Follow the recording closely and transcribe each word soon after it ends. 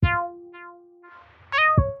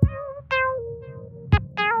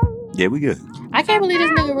Yeah, we good. I can't believe this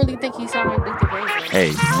nigga really think he sound like Luther Vandross. Hey,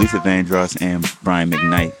 Luther Vandross and Brian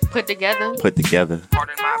McKnight Put together. put together,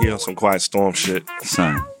 He on some Quiet Storm shit.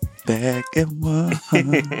 son. Back at one.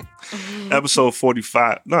 Episode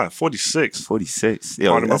 45. Nah, 46. 46. Yo,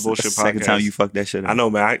 Part of my that's bullshit the second podcast. time you fucked that shit up. I know,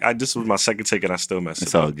 man. I this was my second take and I still messed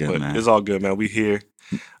It's it up. all good, but man. It's all good, man. We here.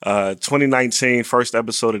 2019, first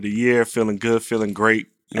episode of the year. Feeling good, feeling great.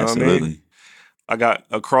 You know what I Absolutely. mean? I got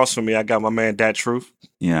across from me, I got my man Dat Truth.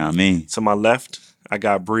 You know what I mean? To my left, I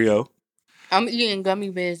got Brio. I'm eating gummy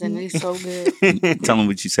bears and it's so good. Tell them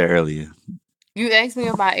what you said earlier. You asked me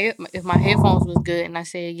if my headphones was good, and I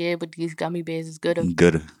said yeah, but these gummy bears is gooder.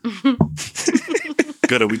 Gooder.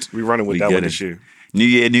 Good. We running with We that one gooder. this year. New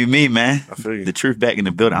year, new me, man. I feel you. The truth back in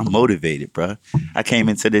the building. I'm motivated, bro. I came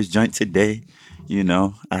into this joint today. You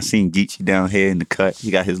know, I seen Geechee down here in the cut.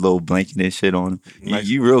 He got his little blanket and shit on him. Nice.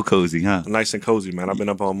 You real cozy, huh? Nice and cozy, man. I've been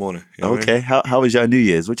up all morning. You know what I mean? Okay. How was y'all New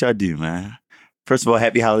Year's? What y'all do, man? First of all,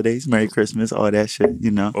 happy holidays, Merry Christmas, all that shit,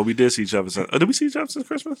 you know. Well, we did see each other since. Did we see each other since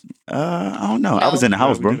Christmas? I don't know. I No. was in the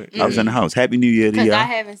house, No, bro. we didn't. I was in the house. Happy New Year to Because I y'all.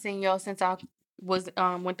 haven't seen y'all since I was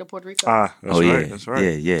went to Puerto Rico. That's Oh, right. yeah. That's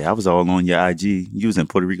right. Yeah. I was all on your IG. You was in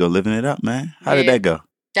Puerto Rico living it up, man. How did Yeah. that go?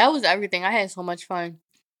 That was everything. I had so much fun,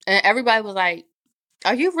 and everybody was like,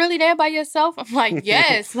 "Are you really there by yourself?" I'm like,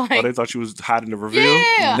 "Yes." Oh, they Like, thought you was hiding the reveal?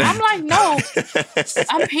 yeah. I'm like, "No,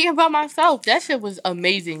 I'm here by myself." That shit was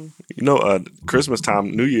amazing. You know, Christmas time,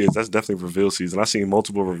 New Year's, that's definitely reveal season. I seen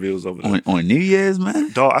multiple reveals over there. on New Year's,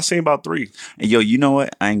 man? Dog, I seen about 3. And yo, you know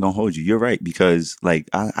what? I ain't gonna hold you. You're right, because like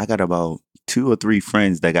I got about 2 or 3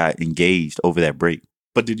 friends that got engaged over that break.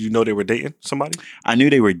 But did you know they were dating somebody? I knew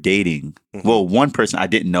they were dating. Mhm. Well, one person I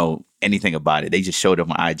didn't know anything about it. They just showed up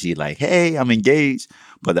on IG like, "Hey, I'm engaged."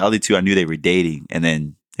 But the other 2 I knew they were dating, and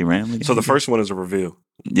then they randomly. So the first one is a reveal.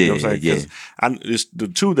 yeah, You know what I'm saying? 'Cause it's the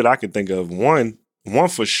 2 that I can think of. One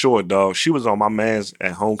for sure, dog. She was on my man's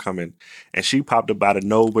at homecoming, and she popped up out of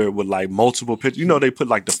nowhere with like multiple pictures. You know, they put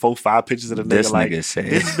like the 4-5 pictures of the This nigga. Like nigga said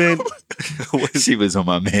it's been she was on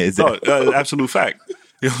my man's. no, absolute fact.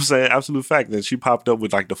 You know what I'm saying? Absolute fact. Then she popped up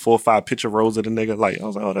with like the 4-5 picture rows of the nigga. Like I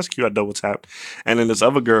was like, oh, that's cute. I double tapped. And then this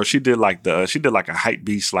other girl, she did like a hype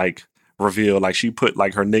beast like reveal. Like she put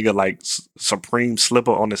like her nigga like Supreme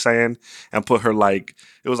slipper on the sand and put her like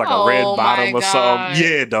it was like a red Oh, bottom my or something. God.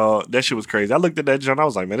 Yeah, dog. That shit was crazy. I looked at that joint. I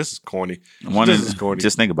was like, man, this is corny. One This of is corny.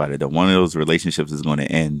 just think about it. Though one of those relationships is going to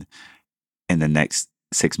end in the next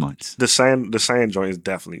 6 months. The sand joint is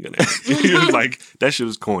definitely gonna. It was like that shit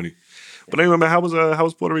was corny. But anyway, man, how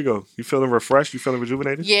was Puerto Rico? You feeling refreshed? You feeling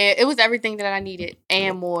rejuvenated? Yeah, it was everything that I needed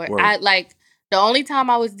and more. Word. I like the only time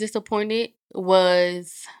I was disappointed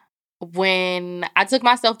was when I took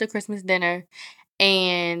myself to Christmas dinner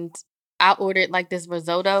and I ordered like this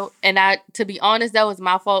risotto, and to be honest, that was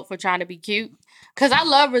my fault for trying to be cute because I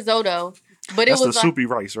love risotto, but That's it the was like, soupy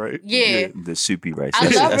rice, right? yeah, The soupy rice. I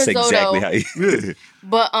love That's risotto. exactly how you. Yeah.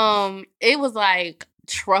 but it was like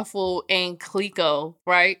truffle and Clico,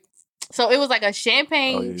 right? So it was like a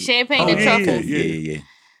champagne Oh, yeah. and yeah, truffles. yeah.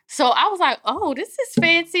 So I was like, oh, this is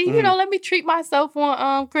fancy. You know, let me treat myself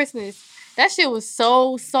on Christmas. That shit was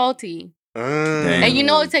so salty. And you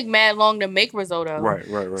know it take mad long to make risotto.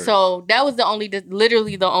 Right. So that was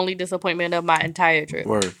literally the only disappointment of my entire trip.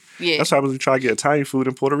 Word. Yeah. That's why I was trying to get Italian food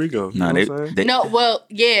in Puerto Rico. You Nah, know what I'm saying? they, No, well,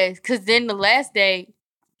 yeah, because then the last day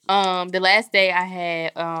I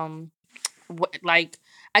had like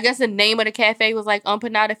I guess the name of the cafe was like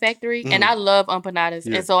Empanada Factory, and I love empanadas.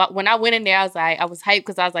 Yeah. And so when I went in there, I was hyped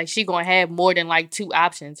because I was like, she gonna have more than like 2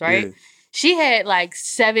 options, right? Yeah. She had like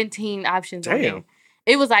 17 options. on Damn. there.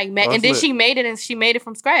 It was like, man, Oh, and then that's she made it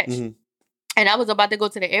from scratch. Mhm. And I was about to go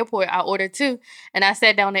to the airport. I ordered 2, and I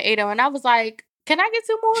sat down and ate them, and I was like, can I get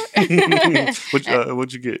 2 more?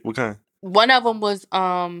 What'd you get? What kind? One of them was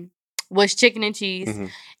chicken and cheese, Mhm.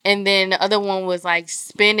 and then the other one was like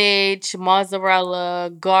spinach,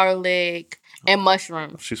 mozzarella, garlic, and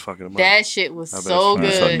mushrooms. She's fucking them up. That shit was I bet so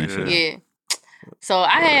she's fucking good. that shit up. Yeah. So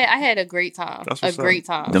I had a great time. That's A what's up. great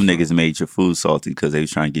time. Them niggas made your food salty because they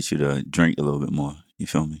was trying to get you to drink a little bit more. You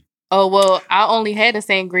feel me? Oh well, I only had the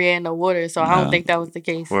sangria and the water, so I Nah. don't think that was the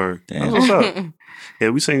case. Word. Damn. That's what's up. Yeah,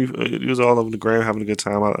 we seen you was all over the gram having a good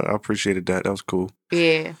time. I appreciated that. That was cool.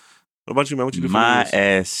 Yeah. What about you, man? What you do for My New Year's?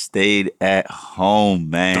 ass stayed at home,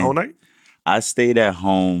 man. The whole night? I stayed at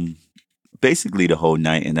home basically the whole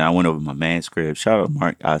night, and then I went over to my man's crib. Shout out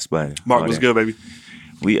Mark Osplatter. Mark was good, baby.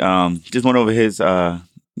 We just went over his to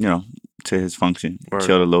his function, Word.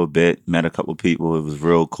 chilled a little bit, met a couple people. It was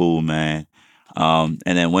real cool, man. And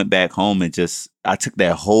then went back home and I took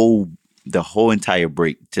that whole the whole entire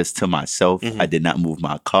break just to myself. I did not move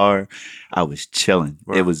my car. I was chilling.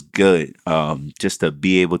 Right. It was good. Just to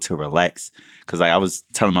be able to relax. Because like I was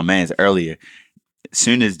telling my mans earlier, as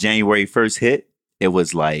soon as January 1st hit, it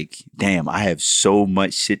was like, damn, I have so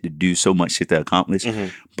much shit to do, so much shit to accomplish,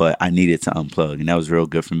 but I needed to unplug. And that was real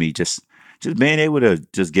good for me. Just being able to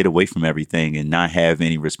just get away from everything and not have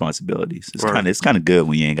any responsibilities. It's kind of good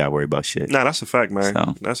when you ain't got to worry about shit. Nah, that's a fact, man.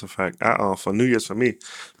 So. That's a fact. For New Year's for me,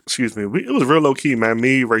 excuse me, it was real low key, man.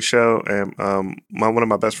 Me, Rachel, and one of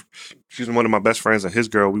my best friends and his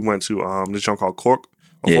girl. We went to this joint called Cork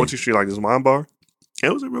on 14th Street, like this wine bar.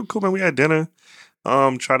 It was real cool, man. We had dinner.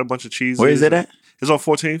 Tried a bunch of cheeses. Where is it at? It's on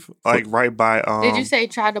 14th, like right by. Did you say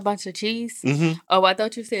tried a bunch of cheese? Mm-hmm. Oh, I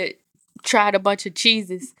thought you said tried a bunch of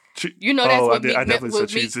cheeses. You know that's what I definitely said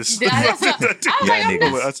cheeses. I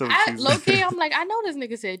was like, low key, I'm like, I know this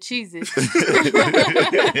nigga said cheeses.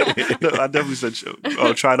 No, I definitely said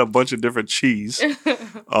tried a bunch of different cheese, and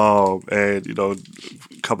a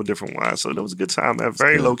couple different wines. So it was a good time, man.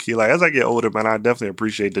 Very low key. Like as I get older, man, I definitely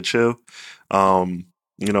appreciate the chill. I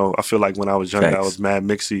feel like when I was younger, I was mad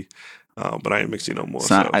mixy. But I ain't mixing no more.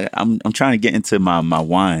 So. I'm trying to get into my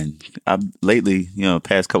wine. Lately,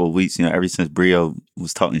 past couple of weeks, ever since Brio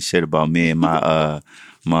was talking shit about me and my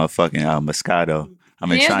motherfucking Moscato, I've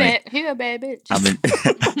been He a bad bitch.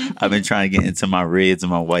 I've been trying to get into my reds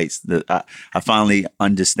and my whites. I finally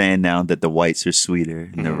understand now that the whites are sweeter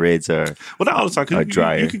and the reds are not all the time.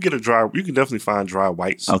 drier. You can get a dry. You can definitely find dry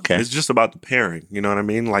whites. Okay, it's just about the pairing. You know what I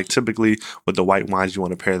mean? Like typically with the white wines, you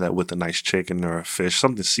want to pair that with a nice chicken or a fish,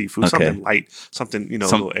 something seafood, something light, something a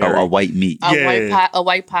little airy. A white meat, a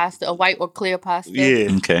white pasta, a white or clear pasta.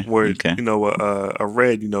 Yeah. Okay. Where a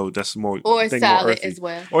red, that's more or salad more as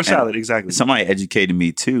well. Or salad, exactly. Somebody educated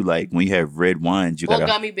me too. Like when you have red wines, you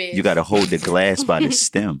gotta hold the glass by the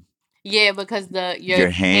stem. Yeah, because your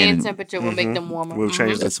hand temperature will make them warmer. Will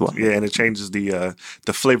change. That's why. Yeah, and it changes the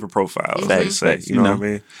flavor profile. Facts, you know what I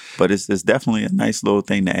mean? But it's definitely a nice little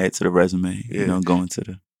thing to add to the resume. Yeah. Going to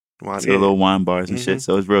the little wine bars and shit.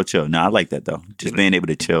 So it's real chill. No, I like that though. Just being able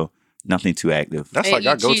to chill. Nothing too active. That's and like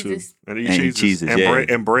I go cheeses. to. And eat cheeses.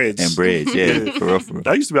 And breads. And breads, yeah. For real.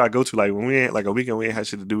 That used to be I go to, like, when we ain't, like, a weekend, we ain't had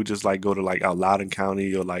shit to do, just, like, go to, like, out Loudoun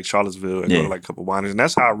County or, like, Charlottesville and go to, like, a couple wineries. And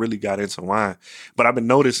that's how I really got into wine. But I've been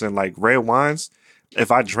noticing, like, red wines, if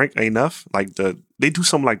I drink enough, like, they do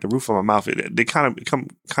something like the roof of my mouth. They kind of become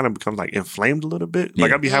like inflamed a little bit.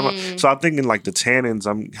 Like I be having, so I'm thinking like the tannins,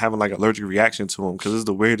 I'm having like allergic reaction to them because it's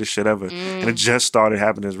the weirdest shit ever. And it just started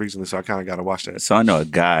happening recently, so I kind of got to watch that. So I know a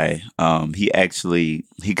guy,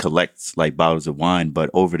 he collects like bottles of wine,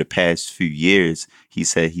 but over the past few years, he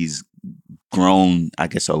said he's grown, I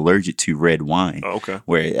guess, allergic to red wine. Oh, okay.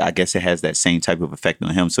 Where I guess it has that same type of effect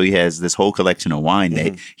on him. So he has this whole collection of wine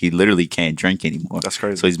that he literally can't drink anymore. That's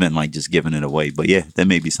crazy. So he's been like just giving it away. But yeah, that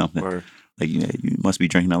may be something. Word. Like you must be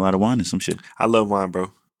drinking a lot of wine or some shit. I love wine,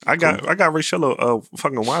 bro. I got Rachel a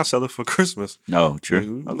fucking wine cellar for Christmas. No,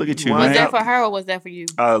 true. Oh, look at you, Was man. that for her or was that for you?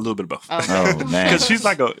 A little bit of both. Oh man, because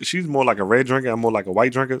she's more like a red drinker. I'm more like a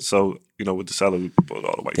white drinker. So with the cellar, we put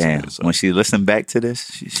all the whites in it. So. When she listen back to this,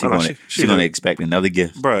 she's gonna expect another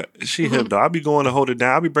gift. Bruh, she hip though. I be going to hold it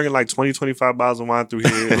down. I be bringing like 20, 25 bottles of wine through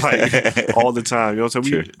here like all the time. You know what I'm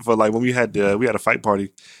saying? For like when we had a fight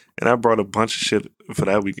party, and I brought a bunch of shit for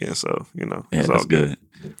that weekend. So yeah, it's that's all good.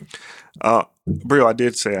 Brio, I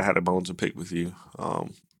did say I had a bone to pick with you.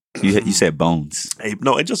 You said bones.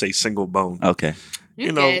 No, it's just a single bone. Okay.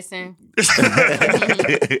 You guessing. She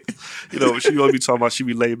always be talking about she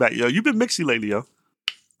be laid back. Yo, you been mixy lately, yo.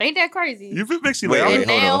 Ain't that crazy? You been mixy Wait,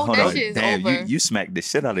 lately. hold on. Shit is Damn, over. you smacked the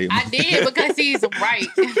shit out of him. I did because he's right.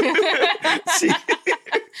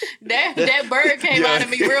 that bird came out of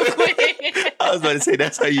me real quick. I was about to say,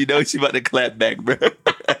 that's how you know she about to clap back, bro.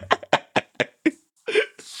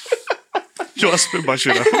 Yo, I spit my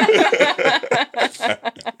shit out.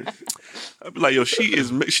 I be like, yo,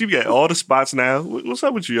 she be at all the spots now. What's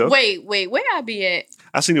up with you, yo? Wait, where I be at?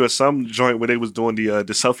 I seen you at some joint where they was doing the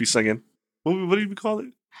selfie singing. What do you call it?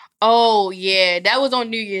 Oh yeah, that was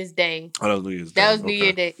on New Year's Day. Oh, that was New Year's Day. That was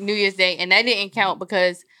New Year's Day, and that didn't count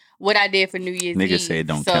because what I did for New Year's Eve. Nigga say it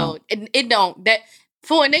don't count. It don't. That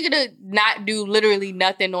for a nigga to not do literally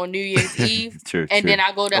nothing on New Year's Eve, true, and then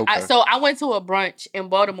I go to. Okay. I went to a brunch in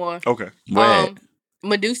Baltimore. Okay. Where?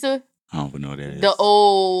 Medusa. I don't know what that is. The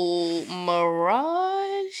old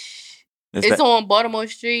Mirage. It's on Baltimore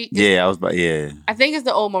Street. Yeah, I think it's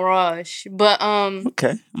the old Mirage. But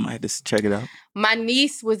okay, I might have to check it out. my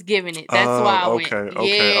niece was giving it. That's why I went.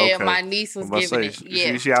 Okay. My niece was giving it.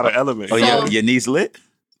 Yeah. She out of element. Oh, So- your niece lit?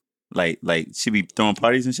 Like she be throwing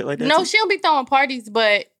parties and shit like that? No, too? she don't be throwing parties,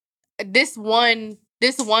 but this one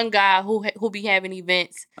this one guy who be having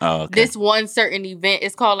events. Oh, okay. This one certain event,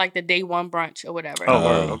 it's called like the Day One Brunch or whatever. Oh,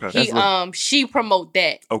 word, okay. He she promote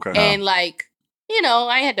that. Okay. And like, you know,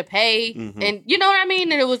 I had to pay, Mhm. and you know what I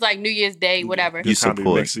mean. And it was like New Year's Day, whatever. You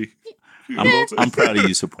support. I'm proud of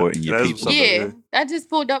you supporting your That's people. what's up. Yeah, I just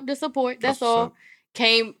pulled up to support. That's That's what's all. up.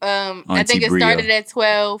 Came. I Auntie think it Brio. started at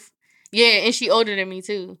 12. Yeah, and she older than me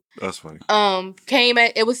too. That's funny. Came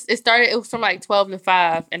at it was from like 12 to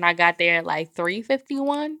 5, and I got there at like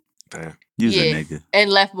 3:51. Damn. You's Yeah. a nigga. And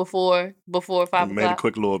left before 5 Made a o'clock.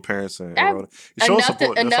 quick little appearance and That- wrote it. You show Enough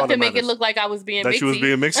support. That's all to that make it matters. look like I was being that mixy. you was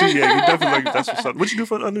being mixy. Yeah, you definitely. That's what's up. What you do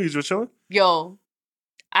for New Year's? You chilling? Yo,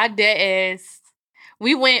 I dead ass.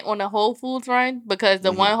 We went on a Whole Foods run because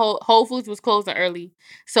the Mhm. one Whole Foods was closing early,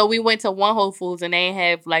 so we went to one Whole Foods and they ain't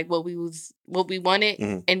have like what we wanted,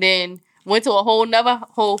 Mhm. and then went to a whole nother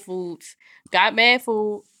Whole Foods, got mad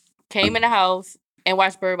food, came in the house and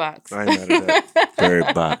watched Bird Box. I ain't mad at that.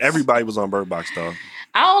 Bird Box. Everybody was on Bird Box, though.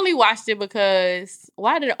 I only watched it because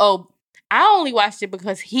I only watched it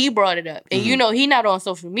because he brought it up, and you Mhm. know he not on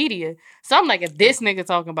social media, so I'm like, if this nigga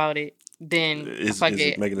talking about it, then Is fuck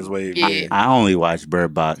it. making his way. Yeah. I only watched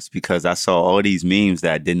Bird Box because I saw all these memes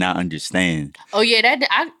that I did not understand. Oh yeah,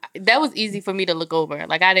 that was easy for me to look over.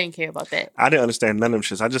 Like I didn't care about that. I didn't understand none of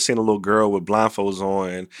them shits. I just seen a little girl with blindfolds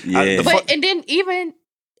on. Yeah. the But and then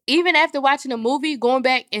even after watching the movie, going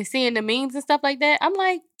back and seeing the memes and stuff like that, I'm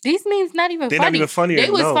like, these memes not even They're funny. not even funnier. They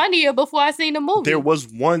was no. funnier before I seen the movie. There was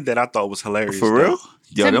one that I thought was hilarious. For though. real?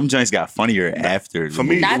 Yo, To- them joints got funnier after. the For me,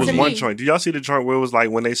 movie. Not it was to one me. joint. Did y'all see the joint where it was like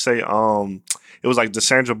when they say it was like the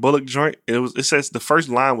Sandra Bullock joint? It says the first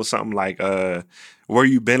line was something like where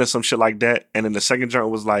you been or some shit like that. And then the second joint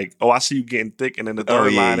was like, oh, I see you getting thick. And then the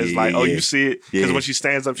third line is like, oh, yeah. you see it? Because Yeah. when she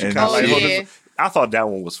stands up, she And kind of Oh, like, hold yeah. this. I thought that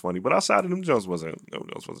one was funny, but outside of them joints wasn't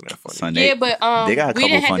that funny. Son, yeah, but they got a we couple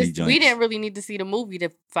didn't funny we joints. didn't really need to see the movie to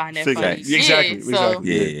find that Figure- funny. exactly, Yeah, so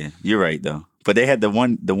exactly. yeah, you're right though. But they had the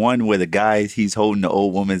one where the guy he's holding the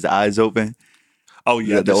old woman's eyes open. Oh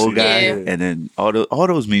yeah, the old guy, Yeah. and then all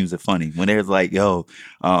those memes are funny when they're like, "Yo,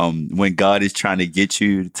 when God is trying to get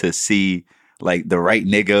you to see like the right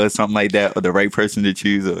nigga or something like that, or the right person to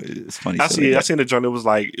choose." Or it's funny. I shit see. like I that. seen the joint. It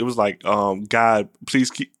was like, God,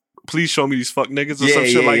 please show me these fuck niggas or Yeah, some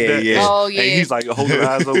shit yeah, like yeah, that. yeah. Oh, yeah. And he's like holding his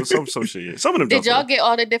eyes over some shit. Yeah. Some of them. did joints y'all were- get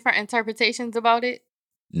all the different interpretations about it?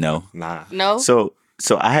 No. Nah. No. So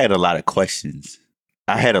I had a lot of questions.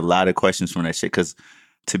 I had a lot of questions from that shit because,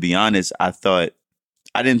 to be honest, I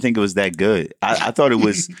didn't think it was that good. I thought it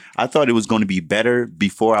was going to be better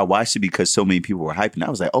before I watched it because so many people were hyping. I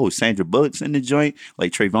was like, oh, Sandra Bullock's in the joint,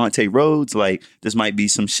 like Trayvon Rhodes, like this might be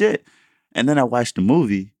some shit. And then I watched the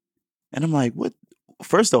movie, and I'm like, what?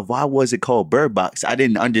 First off, why was it called Bird Box? I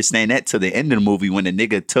didn't understand that till the end of the movie when the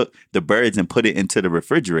nigga took the birds and put it into the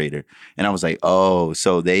refrigerator. And I was like, oh,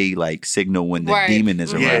 so they like signal when the Right. demon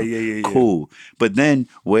is Mhm. around. Yeah. Cool. But then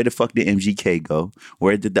where the fuck did MGK go?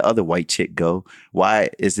 Where did the other white chick go? Why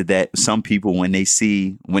is it that some people when they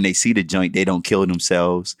see the joint, they don't kill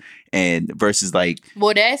themselves? And versus like,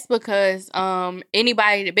 Well, that's because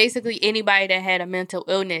anybody that had a mental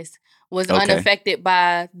illness was Okay. unaffected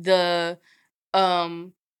by the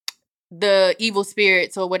evil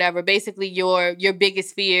spirits or whatever. Basically, your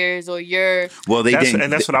biggest fears or your well, they didn't.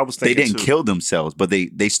 And that's what I was They thinking. didn't too. kill themselves, but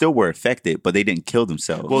they still were affected, but they didn't kill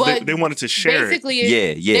themselves. Well, But they wanted to share it. basically,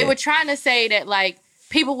 Yeah. they were trying to say that like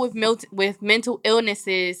people with mental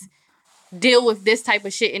illnesses deal with this type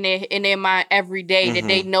of shit in their mind every day, that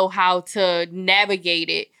they know how to navigate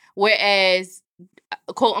it, whereas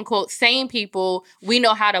quote unquote sane people, we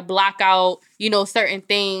know how to block out certain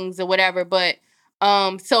things or whatever. But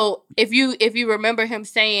so if you remember him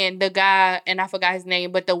saying, the guy, and I forgot his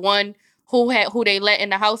name, but the one who they let in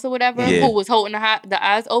the house or whatever, Yeah. who was holding the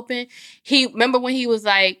eyes open, he remember when he was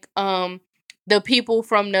like the people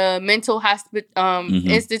from the mental hospital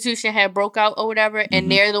institution had broke out or whatever, and Mhm.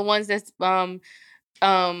 they're the ones that's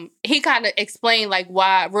he kind of explained like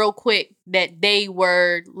why real quick that they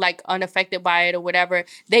were like unaffected by it or whatever.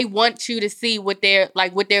 They want you to see what they're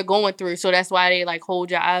going through, so that's why they like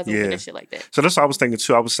hold your eyes open Yeah. and shit like that. So that's what I was thinking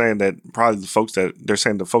too. I was saying that probably the folks that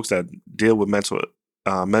deal with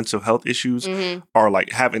mental health issues Mhm. are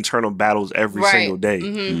like have internal battles every Right. single day.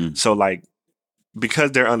 Mhm. So like,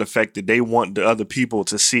 because they're unaffected, they want the other people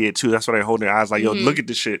to see it too. That's why they hold their eyes like, yo, Mhm. look at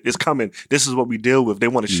this shit. It's coming. This is what we deal with. They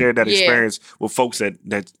want to share that Yeah. experience with folks that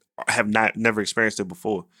have never experienced it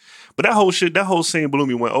before. But that whole scene blew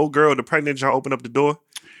me when old girl, the pregnant John, opened up the door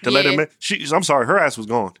to let Yeah. him in. I'm sorry, her ass was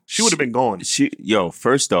gone. She would have been gone.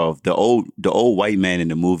 First off, the old white man in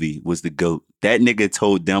the movie was the GOAT. That nigga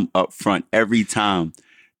told them up front every time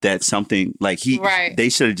that something like Right. they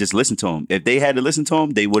should have just listened to him. If they had to listen to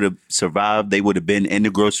him, they would have survived. They would have been in the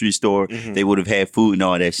grocery store. Mhm. They would have had food and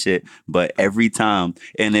all that shit. But every time,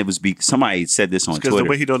 and it was somebody said this on Because Twitter. the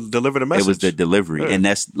way he delivered the message. It was the delivery, Yeah. and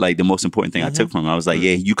that's like the most important thing I took from him. I was like,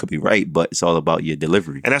 yeah, you could be right, but it's all about your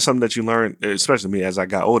delivery. And that's something that you learn, especially me as I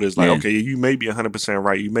got older. It's like, Yeah. okay, you may be 100%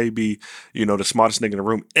 right. You may be, the smartest nigga in the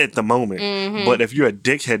room at the moment. Mhm. But if you're a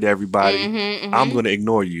dickhead to everybody, Mhm, I'm mhm. going to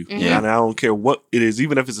ignore you. Yeah. And I don't care what it is.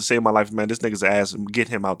 Even if it's to save my life, man, this nigga's ass and get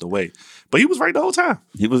him out the way. But he was right the whole time.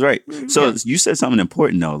 He was right. So you said something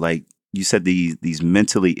important though. Like you said, these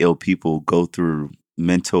mentally ill people go through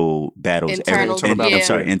mental battles, Internal battles.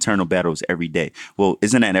 internal battles every day. Well,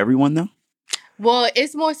 isn't that everyone though? Well,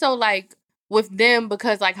 it's more so like with them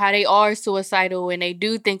because like how they are suicidal and they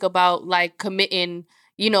do think about like committing,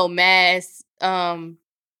 mass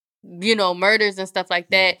murders and stuff like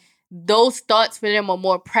that. Those thoughts for them are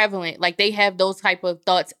more prevalent. Like they have those type of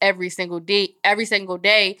thoughts every single day,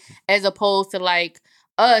 as opposed to like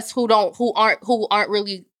us who aren't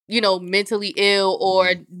really mentally ill,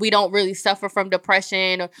 or we don't really suffer from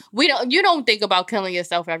depression, or you don't think about killing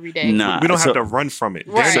yourself every day. Nah, We don't so- have to run from it.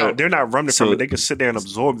 Right. They're not running So- from it. They can sit there and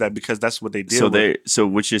absorb that because that's what they deal So with. so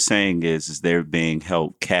what you're saying is they're being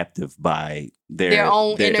held captive by Their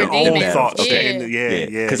own inner Their own demons. thoughts. Yeah. Okay.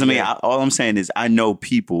 Yeah. Because I mean, all I'm saying is I know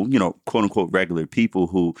people, quote unquote regular people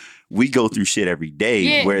who we go through shit every day,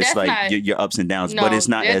 Yeah, where it's that's like not- your ups and downs, No, but it's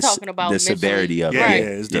not they're as talking about the mentally. severity of Yeah, it. Right.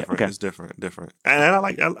 it's different. okay. It's different. And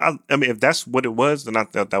I mean, if that's what it was, then I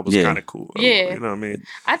thought that was Yeah. kind of cool. Yeah. You know what I mean?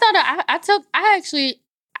 I thought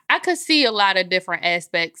I could see a lot of different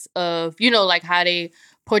aspects of, like how they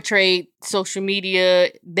portrayed social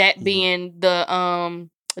media, that being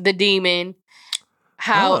the demon.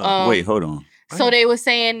 How Wait, hold on. so they were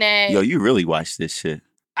saying that Yo, you really watched this shit.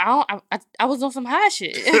 I was on some high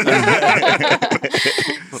shit.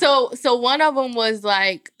 So one of them was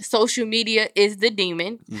like social media is the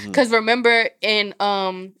demon, because remember in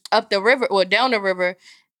up the river or down the river,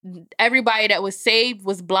 everybody that was saved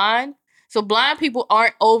was blind. So blind people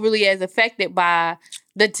aren't overly as affected by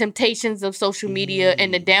the temptations of social media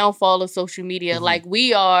and the downfall of social media like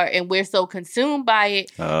we are, and we're so consumed by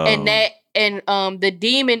it. Oh. And the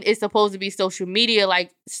demon is supposed to be social media,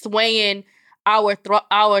 like swaying our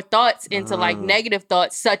thoughts into like negative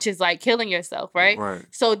thoughts, such as like killing yourself, right? Right.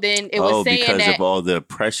 So then it was saying because that of all the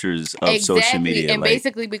pressures of social media. and like,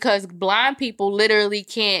 basically because blind people literally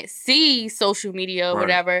can't see social media or Right.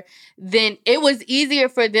 whatever, then it was easier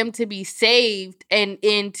for them to be saved and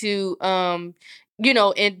into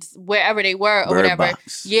in wherever they were or Bird whatever.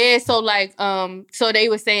 Box. Yeah, so like so they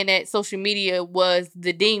were saying that social media was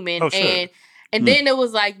the demon. Oh, sure. And then it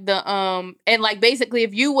was like the and like basically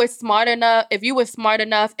if you were smart enough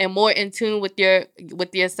and more in tune with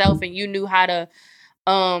yourself, and you knew how to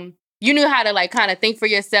like kind of think for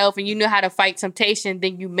yourself, and you knew how to fight temptation,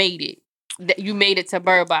 then you made it to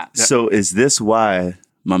Bird Box. So is this why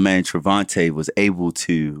my man Trevante was able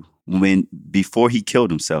to, before he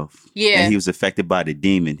killed himself, Yeah. and he was affected by the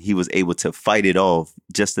demon, he was able to fight it off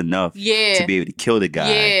just enough Yeah. to be able to kill the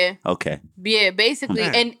guy? Yeah. Okay. Yeah, basically.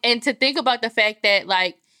 Man. And to think about the fact that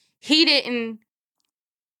like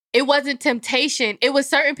it wasn't temptation. It was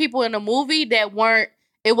certain people in the movie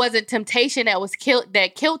it wasn't temptation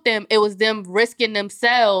that killed them. It was them risking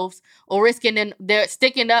themselves or risking their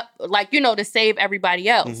sticking up, like, to save everybody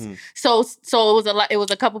else. Mhm. So it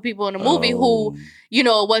was a couple people in the movie who, it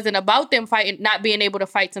wasn't about them fighting, not being able to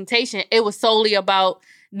fight temptation. It was solely about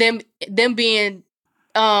them being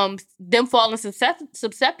them falling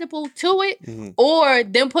susceptible to it, or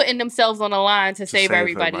them putting themselves on the line to save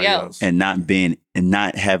everybody else. And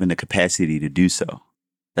not having the capacity to do so.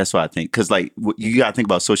 That's what I think. Because like you got to think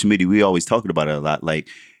about social media. We always talking about it a lot. Like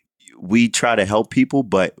we try to help people,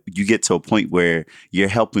 but you get to a point where you're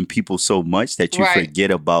helping people so much that you Right. forget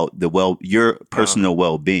about your personal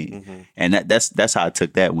well-being. And that's how I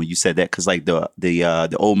took that when you said that. Because like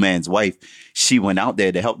the old man's wife, she went out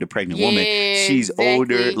there to help the pregnant woman. Yeah, She's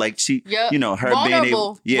older, exactly. like she, Yep. her being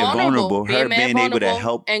able, Vulnerable. her Being mad being able to vulnerable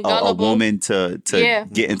help and a gullible. woman to Yeah.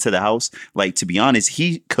 get into the house. Like, to be honest,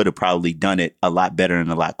 he could have probably done it a lot better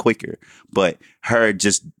and a lot quicker. But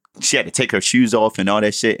she had to take her shoes off and all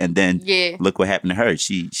that shit, and then Yeah. look what happened to her.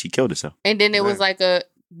 She killed herself. And then it was like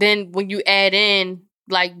then when you add in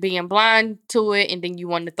like being blind to it, and then you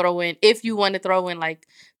want to throw in like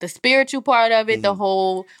the spiritual part of it, the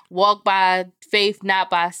whole walk by faith, not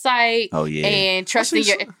by sight. Oh yeah. And trusting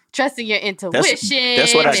trusting your intuition.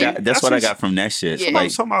 That's what I and- got. That's what I got from that shit. Yeah.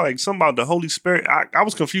 Like, Something about the Holy Spirit. I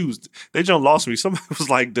was confused. They just lost me. Somebody was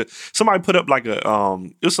like somebody put up like a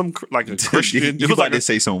it was some like a Christian. you It was about like to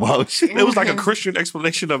say some wild shit. it was like a Christian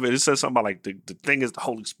explanation of it. It said something about like the thing is the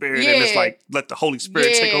Holy Spirit, and it's Yeah. like let the Holy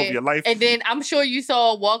Spirit take over your life. And then I'm sure you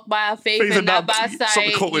saw walk by faith and not by Something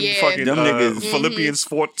sight. quoting Yeah. fucking Them niggas- Philippians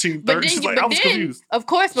 14:30. But She's then, like, I was confused. of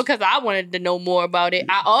course, because I wanted to know more about it,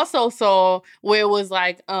 I also saw where it was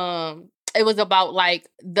like, it was about like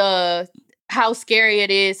how scary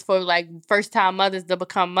it is for like first time mothers to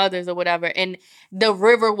become mothers or whatever, and the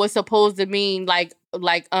river was supposed to mean like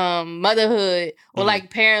motherhood or like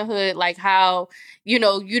parenthood, like how you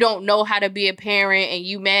don't know how to be a parent and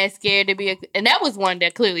you mad scared to be and that was one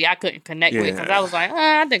that clearly I couldn't connect with because I was like,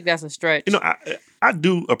 I think that's a stretch. I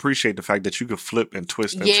do appreciate the fact that you could flip and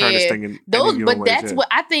twist and turn this thing in those, any but ways, that's what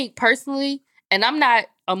I think personally. And I'm not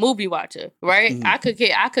a movie watcher, right? Mhm.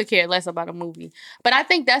 I could care less about a movie, but I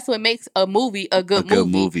think that's what makes a movie a good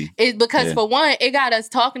movie. Is because for one, it got us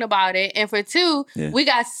talking about it, and for two, we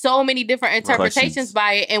got so many different interpretations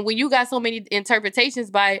by it. And when you got so many interpretations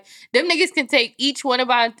by it, them niggas can take each one of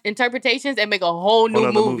our interpretations and make a whole new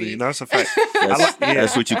movie. That's a fact.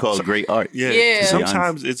 That's what you call great art. Yeah.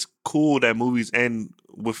 Sometimes it's cool that movies end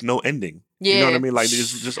with no ending. Yeah. You know what I mean? Like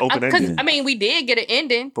it's just open ending. I mean, we did get an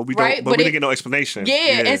ending, But we right? don't. But we didn't get no explanation.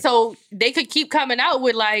 Yeah, and so they could keep coming out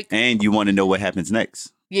with like, and you want to know what happens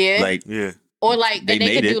next. Like or like they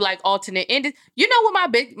could do like alternate endings. You know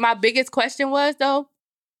what my biggest question was though?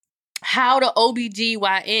 How the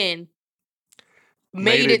OBGYN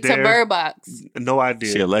made it to Bird Box? No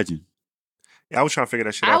idea. She a legend. Yeah, I was trying to figure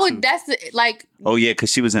that shit out. That's like. Oh yeah, because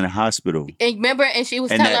she was in a hospital. And remember, and she was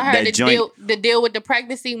And telling her that to deal with the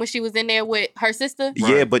pregnancy when she was in there with her sister.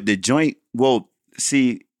 Yeah, but the joint. Well,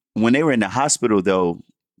 see, when they were in the hospital though,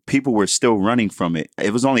 people were still running from it.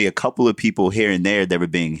 It was only a couple of people here and there that were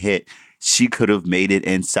being hit. She could have made it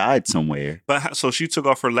inside somewhere. But so she took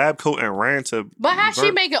off her lab coat and ran to. But how she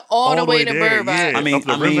make it all the way to Bird Box? Yeah, I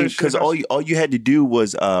mean, because all you had to do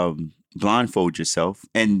was blindfold yourself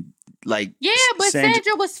and. Like but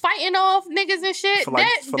Sandra was fighting off niggas and shit.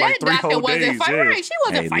 That doctor wasn't fighting. Right, she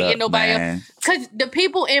wasn't fighting nobody else. Because the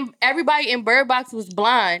people everybody in Bird Box was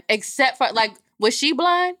blind, except for like, was she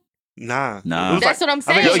blind? Nah. That's what I'm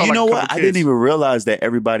saying. Yo, you know what? I didn't even realize that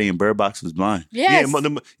everybody in Bird Box was blind. Yes.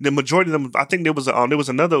 Yeah, the majority of them. I think there was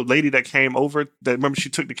another lady that came over. That remember she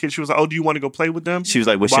took the kids. She was like, "Oh, do you want to go play with them?" She was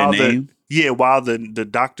like, "What's your name?" While the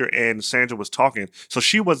doctor and Sandra was talking, so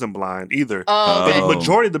she wasn't blind either. Oh, but the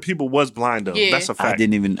majority of the people was blind though. Yeah. That's a fact. I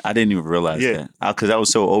didn't even realize that because I was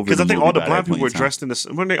so over. Because I think all the blind people were dressed. dressed in this.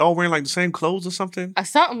 Weren't they all wearing like the same clothes or something?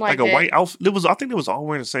 Something like that. A white outfit. I think they was all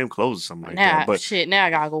wearing the same clothes or something like that. But now I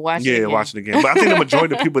gotta go watch it. Yeah, again. watch it again. But I think the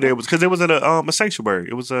majority of people there was because it was at a sanctuary.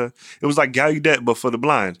 It was like Gallaudet, but for the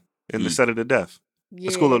blind instead of the deaf. Yeah.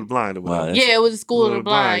 The School of the Blind or whatever. Yeah, it was a School of the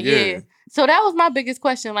Blind. Yeah. So that was my biggest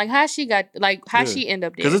question. Like, how she end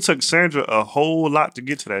up there? Because it took Sandra a whole lot to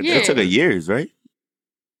get to that. Yeah. It took her years, right?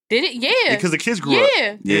 Did it? Yeah. Because the kids grew up.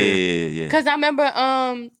 Yeah. Because I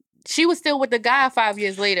remember she was still with the guy 5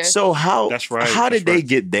 years later. So how That's right. How did they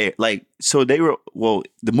get there? Like, so they were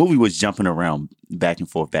the movie was jumping around back and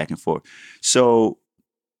forth. So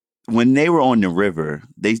when they were on the river,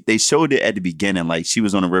 they showed it at the beginning, like she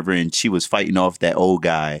was on the river and she was fighting off that old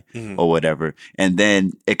guy or whatever. And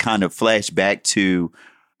then it kind of flashed back to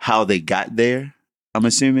how they got there, I'm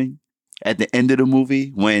assuming, at the end of the movie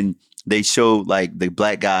when they showed like the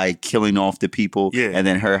black guy killing off the people and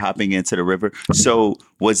then her hopping into the river. So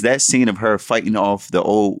was that scene of her fighting off the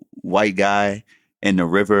old white guy in the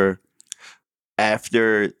river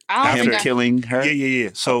after him killing her? Yeah.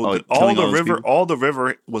 So all the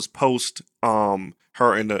river was post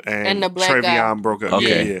her and the black Trevion guy. broke up.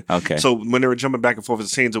 Okay. Yeah. Okay. So when they were jumping back and forth with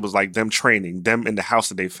the scenes, it was like them training, them in the house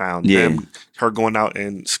that they found, Yeah. them her going out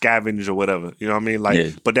and scavenge or whatever. You know what I mean?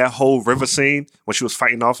 Like, but that whole river scene when she was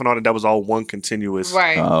fighting off and all that was all one continuous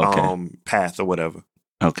path or whatever.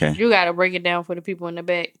 Okay. You gotta break it down for the people in the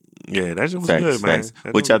back. Yeah, that just was good, man.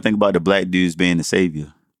 What y'all think about the black dudes being the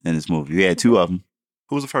savior in this movie? We had two of them.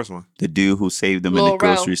 Who was the first one? The dude who saved them in the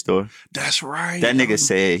grocery store. That's right. That nigga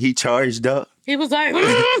said he charged up. He was like,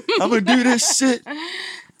 I'm gonna do this shit.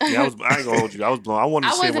 Yeah, I ain't gonna hold you. I was blown. I wanted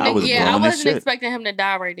to see him. I wasn't expecting him to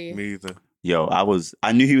die right there. Me either. Yo,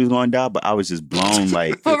 I knew he was going to die, but I was just blown.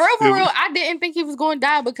 Like for real, I didn't think he was going to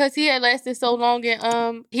die because he had lasted so long,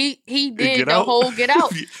 and he did the whole Get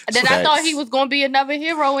Out. Then I thought he was going to be another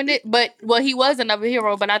hero in it, but he was another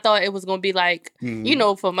hero, but I thought it was going to be like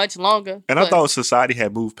for much longer. And I thought society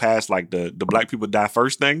had moved past like the black people die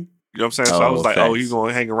first thing. You know what I'm saying? So I Oh, was like, facts. oh, he's going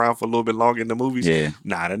to hang around for a little bit longer in the movies. Yeah.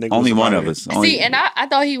 Nah, that nigga Only was one about of it. us. Only, See, and I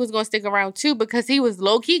thought he was gonna stick around too because he was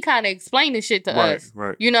low key kind of explaining shit to Right, us.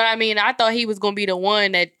 right. You know what I mean? I thought he was gonna be the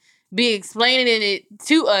one that be explaining it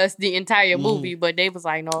to us the entire movie, but they was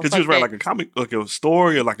like, no, Because fuck he was writing that. like a comic, like a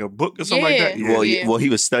story or like a book or something like that. Yeah. Well, Yeah. well, he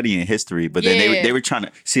was studying history, but then Yeah. they were trying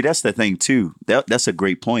to see. That's the thing too. That's a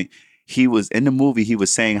great point. He was in the movie. He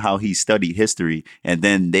was saying how he studied history, and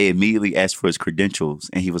then they immediately asked for his credentials,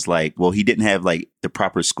 and he was like, "Well, he didn't have like the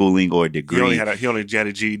proper schooling or degree. He only had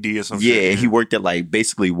a GED or something. Yeah, he worked at like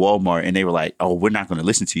basically Walmart, and they were like, "Oh, we're not going to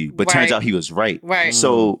listen to you." But turns Right. out he was right. Right.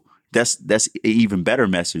 So that's an even better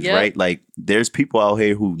message, Yep. right? Like there's people out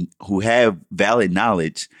here who have valid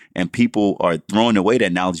knowledge, and people are throwing away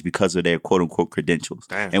that knowledge because of their quote unquote credentials.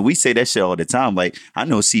 Damn. And we say that shit all the time. Like I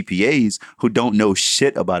know CPAs who don't know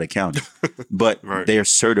shit about accounting, but Right. they're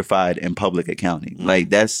certified in public accounting. Like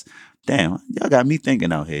that's. Damn, y'all got me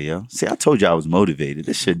thinking out here, yo. See, I told you I was motivated.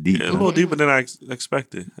 This shit deep. Yeah, a man. little deeper than I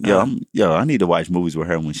expected. Yo, I need to watch movies with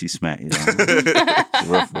her when she smacked. You know? For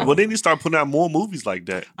real, for real. Well, then you start putting out more movies like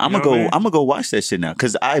that. I'm gonna go watch that shit now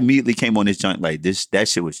because I immediately came on this joint like this. That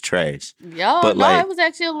shit was trash. Yo, But, no, like- it was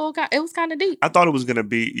actually a little. It was kind of deep. I thought it was gonna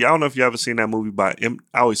be. I don't know if you ever seen that movie by M.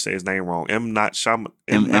 I always say his name wrong. M. Night Shyamalan.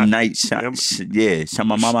 M Night,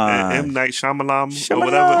 Shama Mama. M. Night Shyamalan or Shyamalan.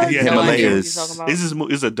 whatever. He had No idea what you're Himalayas. talking about. This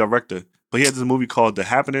is a director, but he has this movie called The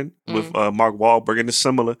Happening with Mark Wahlberg, and it's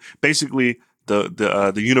similar. Basically,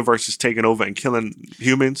 the universe is taking over and killing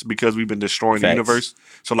humans because we've been destroying the Facts. universe.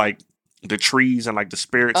 So like the trees and like the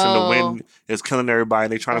spirits and the wind is killing everybody,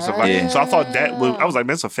 and they trying to survive. Yeah. So I thought that was. I was like,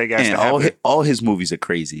 man, it's a fake ass. And all his movies are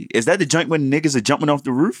crazy. Is that the joint when niggas are jumping off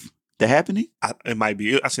the roof? The Happening? It might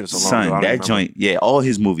be. I seen it so long Son, ago. I don't that remember. joint. Yeah, all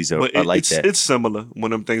his movies are, But are like it's, that. it's similar.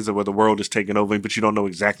 One of them things that where the world is taking over, but you don't know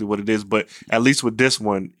exactly what it is. But at least with this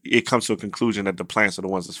one, it comes to a conclusion that the plants are the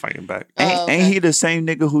ones that's fighting back. Ain't, okay. ain't he the same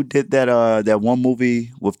nigga who did that one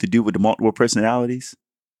movie with the dude with the multiple personalities?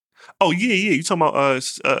 Oh yeah. You talking about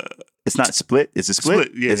It's not Split. It's a Split.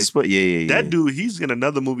 Split, yeah. It's a Split. Yeah. that dude? He's in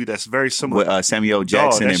another movie that's very similar. With Samuel Jackson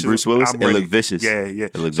Dog, that and shit Bruce was- Willis. I'm It ready. looked vicious. Yeah.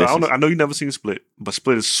 It looked So vicious. I know you never seen Split, but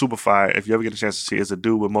Split is super fire. If you ever get a chance to see it, it's a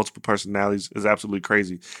dude with multiple personalities. It's absolutely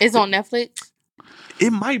crazy. It's on Netflix.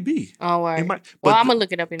 It might be. Oh, right. It might. Well, but I'm gonna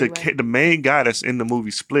look it up anyway. the main guy that's in the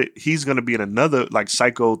movie Split, he's gonna be in another like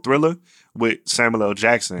psycho thriller with Samuel L.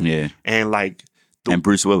 Jackson. Yeah. And like And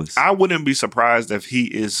Bruce Willis. I wouldn't be surprised if he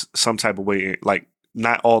is some type of way like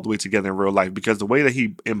not all the way together in real life because the way that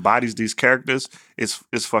he embodies these characters is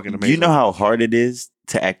fucking amazing. You know how hard it is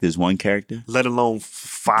to act as one character? Let alone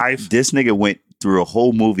 5. This nigga went through a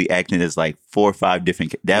whole movie acting as like 4 or 5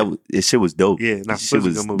 different. This shit was dope. Yeah, nah, This shit Split's a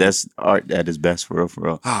was good movie. that's art at its best for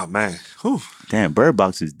real. Oh man. Whew. Damn, Bird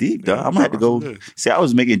Box is deep, dog. Yeah, I'm gonna have to Bird go. Box is good. See, I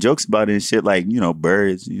was making jokes about it and shit, like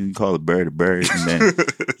birds. You call a bird, and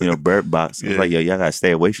then Bird Box. I was Yeah. like, yo, y'all gotta stay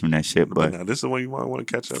away from that shit. But But now this is the one you might want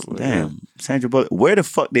to catch up with. damn, Sandra Bullock, where the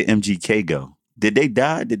fuck did MGK go? Did they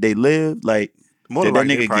die? Did they live? Like, More did than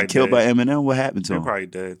that likely, nigga get killed by Eminem? What happened to They're him? probably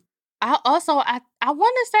dead. I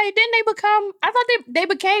want to say, didn't they become? I thought they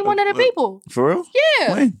became one of the people. For real?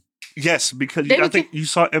 Yeah. When? Yes, because They I think you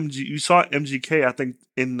saw MGK. I think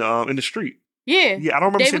in the street. Yeah. Yeah, I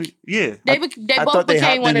don't remember They seeing. Yeah, They I both thought they became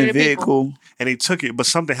hopped one in of the the people. vehicle. and they took it, but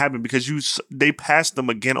something happened because they passed them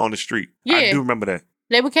again on the street. I Yeah. do remember that.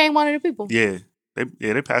 They became one of the people. Yeah,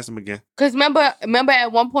 they passed them again. Cause remember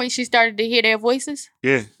at one point she started to hear their voices.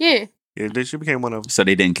 Yeah, Yeah. she became one of them. So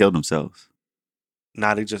they didn't kill themselves.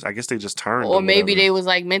 Nah, I guess they just turned. Or maybe whatever. they was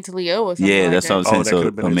like mentally ill or something. Yeah, like that's that. what I'm saying. that So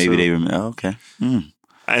could've been or it maybe too. they remember. Oh, okay.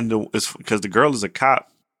 And it's because the girl is a cop.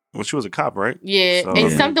 Well, she was a cop, right? Yeah, So-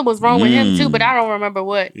 and Yeah. something was wrong with him too, but I don't remember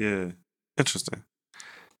what. Yeah, interesting.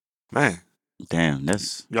 Man, Damn,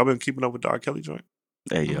 that's y'all been keeping up with the R. Kelly joint?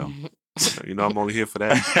 there you go. You know I'm only here for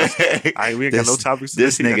that. We ain't got no topics.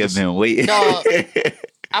 This today. nigga been waiting. Dog.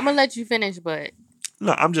 I'm gonna let you finish, but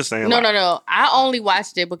No, I'm just saying. no. like, I only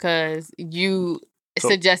watched it because you So-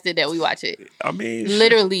 suggested that we watch it. I mean,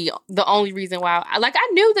 Literally, the only reason why. I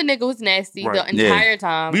knew the nigga was nasty Right. the entire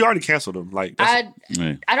time. we already canceled him. Like, that's,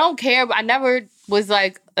 Yeah. I don't care. But I never was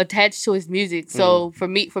like attached to his music. So for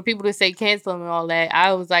people to say cancel him and all that,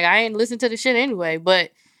 I was like, I ain't listen to the shit anyway.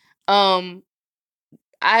 But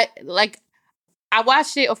I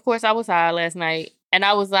watched it. Of course, I was high last night, and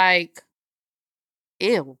I was like,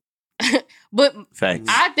 ew. But Facts.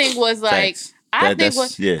 I think was like Facts. I That- think that's-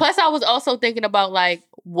 was yeah. plus I was also thinking about like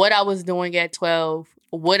what I was doing at 12,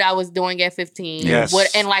 what I was doing at 15, Yes. what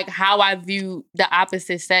and like how I view the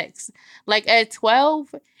opposite sex. Like at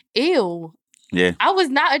 12, ew. Yeah. I was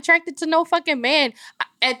not attracted to no fucking man.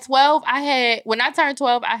 At 12, when I turned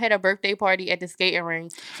 12, I had a birthday party at the skating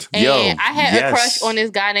ring. And Yo, I had a yes. crush on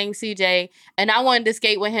this guy named CJ, and I wanted to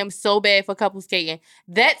skate with him so bad for couple skating.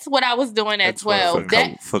 That's what I was doing at 12.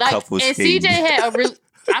 For couple and skating. CJ had a real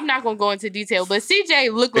I'm not gonna go into detail, but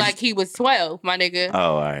CJ looked like he was 12, my nigga.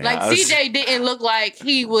 Oh, all right. Like CJ didn't look like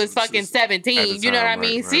he was fucking 17. You know what I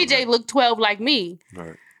mean? CJ looked 12 like me.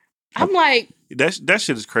 Right. I'm like, that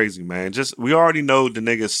shit is crazy, man. Just we already know the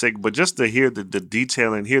nigga's sick, but just to hear the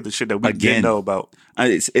detail and hear the shit that we didn't know about.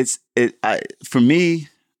 For me,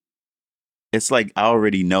 it's like I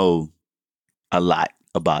already know a lot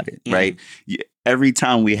about it, right? Every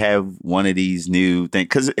time we have one of these new things,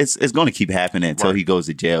 because it's going to keep happening until he goes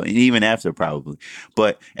to jail, and even after probably.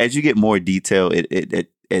 But as you get more detail, it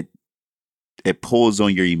pulls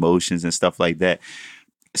on your emotions and stuff like that.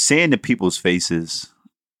 Seeing the people's faces,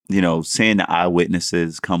 seeing the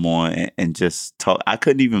eyewitnesses come on and just talk. I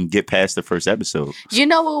couldn't even get past the first episode. You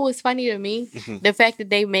know what was funny to me? The fact that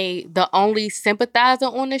they made the only sympathizer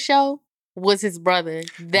on the show was his brother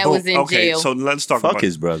that was in jail. So let's talk about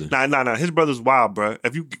his brother. Nah. His brother's wild, bro.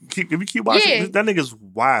 If you keep watching, that nigga's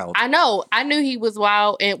wild. I know. I knew he was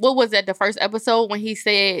wild. And what was that, the first episode when he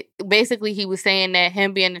said, basically he was saying that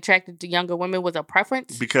him being attracted to younger women was a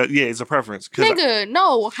preference? Because, it's a preference. Nigga,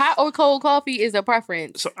 no. Hot or cold coffee is a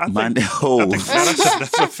preference. So I think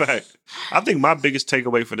that's a fact. I think my biggest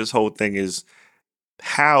takeaway for this whole thing is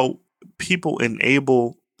how people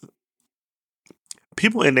enable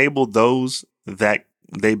those that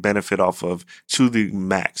they benefit off of to the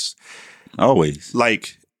max. Always.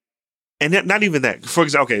 Like, and not even that. For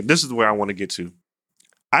example, okay, this is where I want to get to.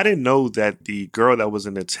 I didn't know that the girl that was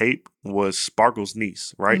in the tape was Sparkle's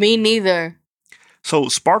niece, right? Me neither. So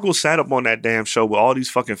Sparkle sat up on that damn show with all these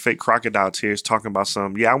fucking fake crocodile tears talking about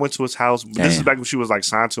something. Yeah, I went to his house. Damn. This is back when she was like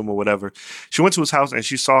signed to him or whatever. She went to his house and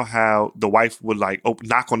she saw how the wife would like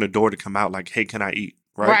knock on the door to come out like, hey, can I eat?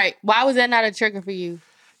 Right. Why was that not a trigger for you?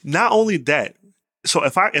 Not only that. So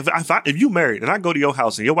if you married and I go to your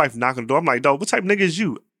house and your wife knock on the door, I'm like, dog, what type of nigga is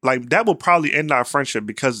you? Like, that will probably end our friendship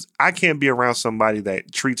because I can't be around somebody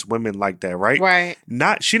that treats women like that, right? Right.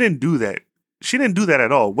 She didn't do that. She didn't do that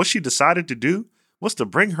at all. What she decided to do was to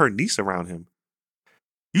bring her niece around him.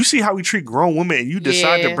 You see how we treat grown women and you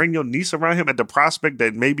decide to bring your niece around him at the prospect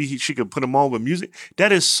that maybe she could put him on with music?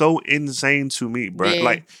 That is so insane to me, bro. Yeah,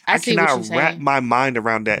 like, I cannot wrap my mind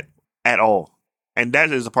around that at all. And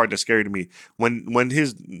that is the part that's scary to me. When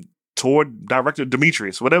his tour director,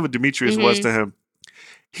 Demetrius, whatever Demetrius was to him,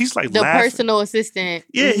 he's like the laughing. Personal assistant.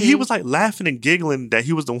 Yeah, he was like laughing and giggling that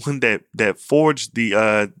he was the one that forged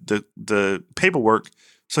the paperwork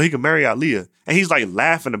so he could marry Aaliyah. And he's like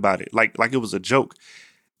laughing about it, like it was a joke.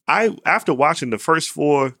 After watching the first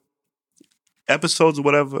 4 episodes or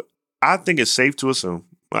whatever, I think it's safe to assume,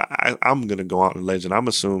 I'm going to go out on a legend, I'm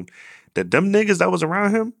assuming that them niggas that was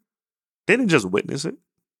around him, they didn't just witness it.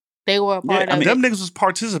 They were a part of it. Them niggas was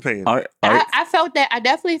participating. I felt that. I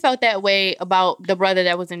definitely felt that way about the brother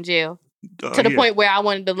that was in jail. To the point where I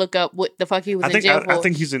wanted to look up what the fuck he was in jail for. I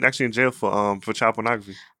think he's actually in jail for child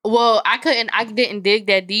pornography. Well, I didn't dig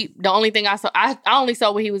that deep. The only thing I saw, I only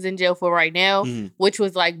saw what he was in jail for right now, which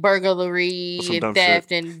was like burglary and theft.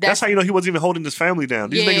 Shit. And that's how you know he wasn't even holding his family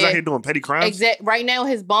down. These niggas out here doing petty crimes. Exactly. Right now,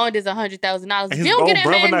 his bond is $100,000. If you don't get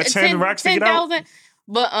him in 10,000.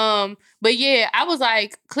 But yeah, I was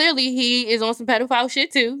like, clearly he is on some pedophile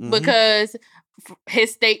shit too, because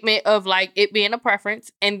his statement of like it being a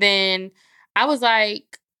preference, and then I was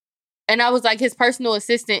like, his personal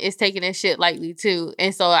assistant is taking this shit lightly too,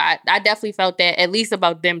 and so I definitely felt that, at least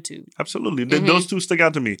about them two. Absolutely, those two stick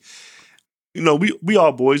out to me. You know, we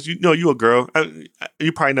all boys. You know, you a girl.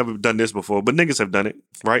 You probably never done this before, but niggas have done it,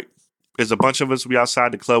 right? There's a bunch of us. We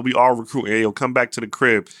outside the club. We all recruiting. Hey, yo, come back to the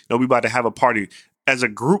crib. You know, we about to have a party. As a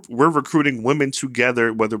group, we're recruiting women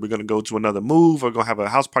together, whether we're going to go to another move or going to have a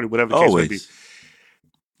house party, whatever the case may be.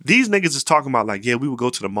 These niggas is talking about like, yeah, we would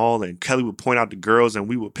go to the mall and Kelly would point out the girls and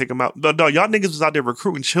we would pick them out. No, y'all niggas was out there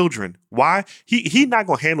recruiting children. Why? He not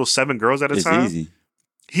going to handle 7 girls at a time. It's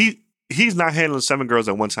easy. He's not handling 7 girls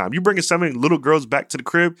at one time. You bringing 7 little girls back to the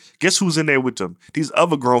crib, guess who's in there with them? These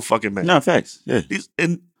other grown fucking men. No, facts. Yeah.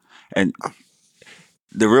 And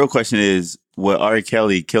the real question is, would R.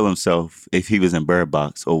 Kelly kill himself if he was in Bird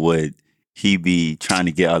Box, or would he be trying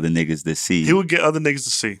to get other niggas to see? He would get other niggas to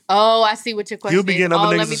see. Oh, I see what your question is. He'll be getting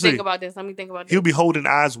other niggas let me to think see. about this. Let me think about this. He'll be holding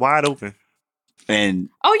eyes wide open. And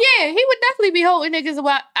oh yeah, he would definitely be holding niggas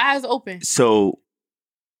with eyes open. So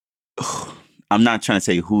I'm not trying to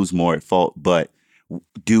say who's more at fault, but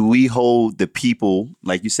do we hold the people,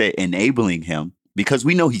 like you said, enabling him? Because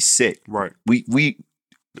we know he's sick. Right.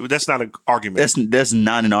 That's not an argument. That's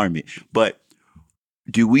not an argument. But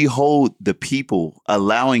do we hold the people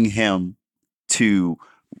allowing him to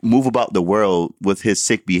move about the world with his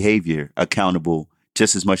sick behavior accountable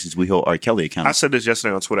just as much as we hold R. Kelly accountable? I said this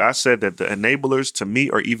yesterday on Twitter. I said that the enablers, to me,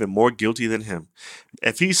 are even more guilty than him.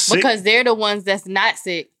 If he's sick, because they're the ones that's not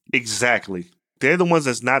sick. exactly, they're the ones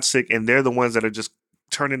that's not sick, and they're the ones that are just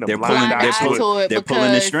turning a They're blind pulling- eye they're to pulling- it. they're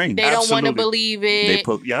pulling the string. They don't want to Absolutely. believe They it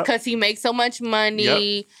put Yep. because he makes so much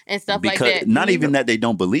money and stuff because like that. not even that they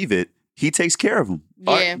don't believe it. He takes care of them.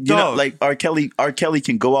 Yeah. You know, Dog. like R. Kelly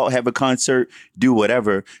can go out, have a concert, do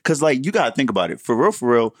whatever. Cause like you gotta think about it. For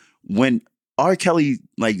real, when R. Kelly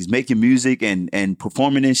like is making music and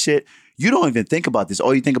performing and shit, you don't even think about this.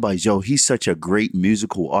 All you think about is, yo, he's such a great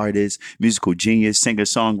musical artist, musical genius, singer,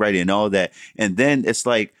 songwriter, and all that. And then it's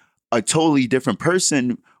like a totally different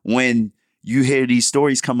person when you hear these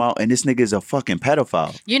stories come out and this nigga is a fucking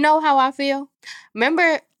pedophile. You know how I feel?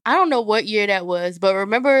 Remember, I don't know what year that was, but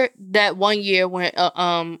remember that one year when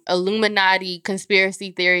Illuminati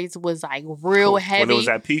conspiracy theories was like real heavy? When it was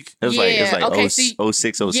at peak. It was like Okay, 06,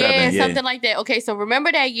 07. Yeah, something like that. Okay, so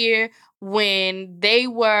remember that year when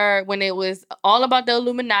it was all about the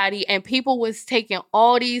Illuminati and people was taking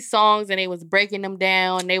all these songs and they was breaking them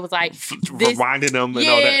down. They was like, this- Rewinding them and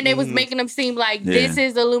yeah, all that. and they was Mhm. making them seem like Yeah. this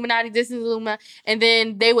is Illuminati, this is Illuminati. And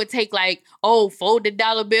then they would take like, fold the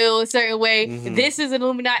dollar bill a certain way. Mhm. This is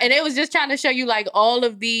Illuminati. And they was just trying to show you like all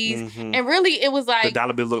of these. Mhm. And really it was like, The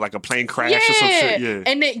dollar bill looked like a plane crash or some shit. Yeah.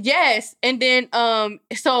 and then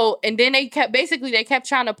and then they kept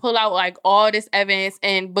trying to pull out like all this evidence,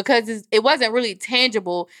 and because it wasn't really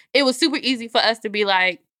tangible, it was super easy for us to be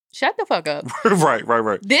like, shut the fuck up.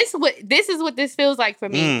 right. This is what this feels like for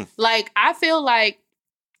me. Mm. Like I feel like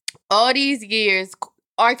all these years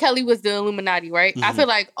R. Kelly was the Illuminati, right? I Mhm. feel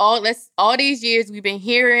like all these years we've been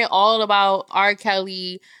hearing all about R.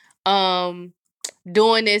 Kelly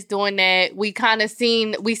doing this, doing that. We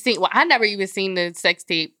seen well, I never even seen the sex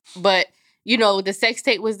tape, but you know, the sex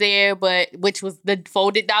tape was there, but which was the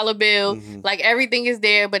folded dollar bill. Mhm. Like everything is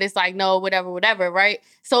there, but it's like, no, whatever, right?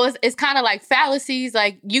 So it's kind of like fallacies.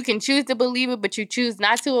 Like you can choose to believe it, but you choose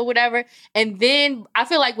not to or whatever. And then I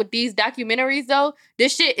feel like with these documentaries though,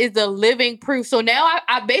 this shit is the living proof. So now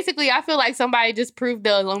I feel like somebody just proved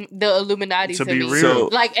the Illuminati to To be me. real. So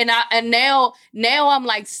Like, and now I'm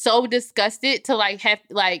like so disgusted to like have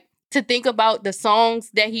like to think about the songs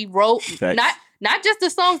that he wrote, Facts. not just the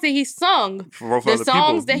songs that he sung, For the other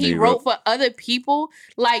songs people. that he They wrote wrote- for other people,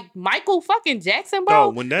 like Michael fucking Jackson, bro. No,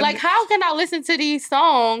 when that- Like, how can I listen to these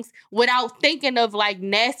songs without thinking of like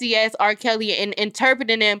nasty ass R. Kelly and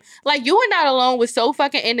interpreting them? Like, You Are Not Alone was so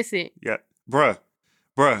fucking innocent. Yeah. Bruh.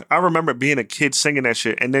 I remember being a kid singing that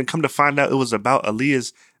shit, and then come to find out it was about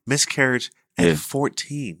Aaliyah's miscarriage at Yeah.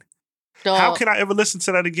 14. Dog. How can I ever listen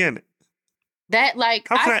to that again? that like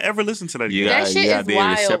How can I ever listen to that you again? That gotta, shit you gotta is be able to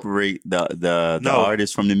wild. separate the No.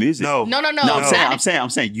 artist from the music. No. No. No, I'm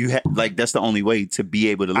saying you like that's the only way to be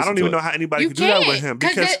able to listen I don't to even it. know how anybody You could do that with can't him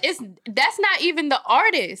because because that's not even the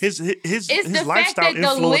artist. his it's the fact lifestyle that the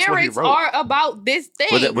influenced what he lyrics wrote. are about this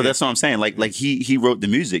thing. Well, that's what I'm saying. Like he wrote the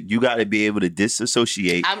music. You got to be able to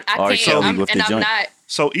disassociate I R. can't. Kelly with the I'm joint. not.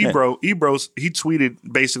 So Ebros, he tweeted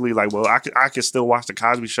basically like, well, I can still watch the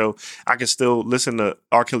Cosby Show. I can still listen to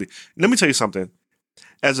R. Kelly. Let me tell you something.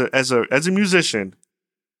 As a musician,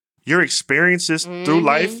 your experiences through Mhm.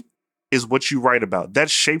 life is what you write about. That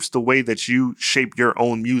shapes the way that you shape your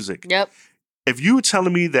own music. Yep. If you were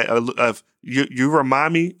telling me that you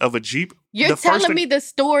remind me of a Jeep, You're the first telling thing- me the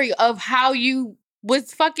story of how you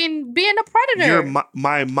was fucking being a predator.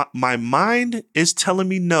 my mind is telling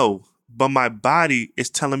me no, but my body is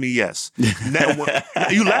telling me yes. Now,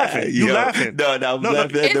 you laughing? You Yo, laughing? No, I'm No,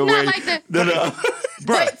 laughing at It's the not way. like the- No.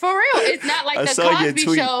 But for real, it's not like I the saw your Cosby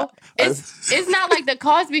tweet. Show. It's not like the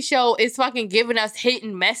Cosby Show is fucking giving us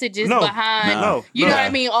hidden messages No, behind. no, you know no, what I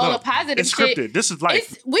mean? All no. the positive It's shit. scripted. This is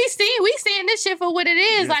life. We seeing this shit for what it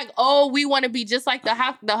is. Yeah. Like, we want to be just like the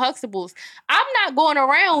Huxtables. I'm not going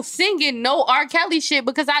around singing no R. Kelly shit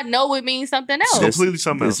because I know it means something else. So- completely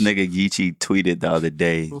something This else. nigga Geechee tweeted the other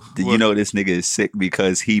day. Did you What? know this nigga is sick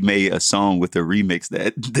because he made a song with a remix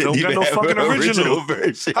that didn't Don't got even no have fucking an original.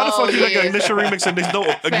 version. How the Oh, fuck you like yeah. an ignition remix and there's no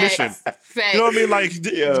ignition? Facts. You know what I mean? Like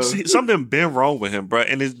Yo. something been wrong with him, bro.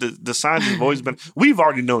 And the signs have always been. We've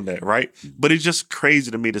already known that, right? But it's just crazy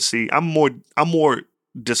to me to see. I'm more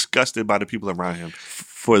disgusted by the people around him.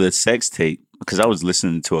 For the sex tape, because I was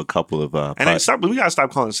listening to a couple of And we gotta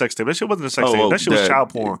stop calling it sex tape. That shit wasn't a sex tape. well, That shit was the child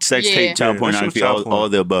porn. Sex Yeah. tape, child Yeah, that shit was pornography, child porn. all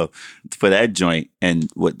the above. For that joint, and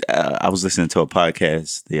what I was listening to a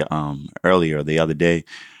podcast earlier the other day.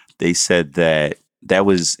 They said that that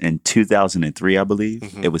was in 2003, I believe.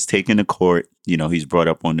 Mhm. It was taken to court. You know, he's brought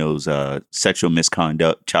up on those sexual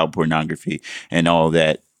misconduct, child pornography, and all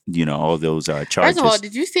that. You know, all those charges. First of all,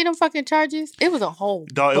 did you see them fucking charges? It was a whole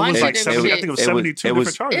Dog, it bunch was of like them 70, I shit. think it was It was- 72 it was-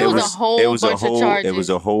 different charges. It was a whole bunch of charges. It was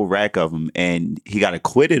a whole rack of them, and he got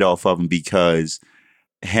acquitted off of them because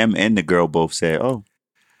him and the girl both said, "Oh,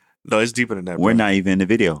 No, it's deeper than that. we're bro. not even in the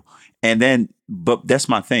video." And then, but that's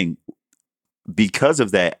my thing. Because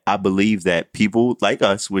of that, I believe that people like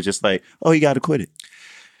us were just like, "Oh, he got acquitted.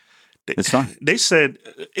 It's fine." They said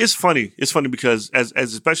it's funny. It's funny because as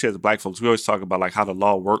especially as black folks, we always talk about like how the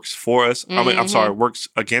law works for us. I mean, I'm sorry, it works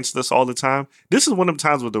against us all the time. This is one of the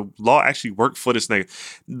times where the law actually worked for this nigga.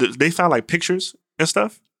 They found like pictures and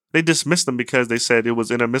stuff. They dismissed them because they said it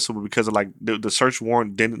was inadmissible because of like the search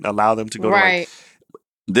warrant didn't allow them to go to like, Right.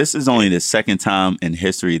 This is only the second time in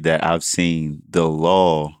history that I've seen the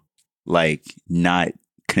law like not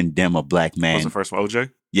condemn a black what man. was the first one? OJ?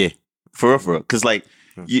 Yeah, for real. Because like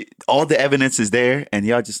all the evidence is there, and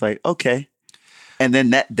y'all just like, okay. And then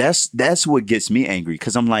that's what gets me angry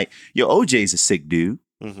because I'm like, yo, OJ's a sick dude.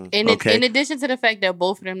 Mm-hmm. In addition to the fact that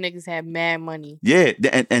both of them niggas had mad money. Yeah,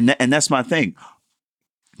 and that's my thing.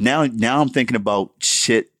 Now I'm thinking about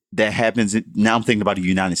shit that happens. Now I'm thinking about the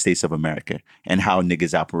United States of America and how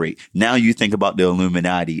niggas operate. Now you think about the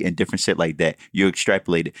Illuminati and different shit like that. You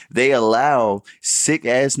extrapolate it. They allow sick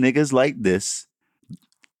ass niggas like this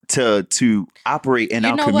to operate in You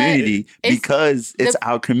our know what? Community because it's the-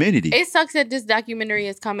 our community. It sucks that this documentary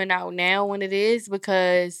is coming out now when it is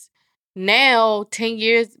because now 10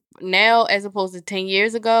 years now as opposed to 10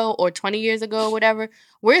 years ago or 20 years ago or whatever,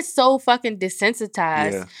 we're so fucking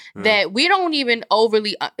desensitized Yeah. that we don't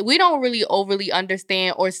really overly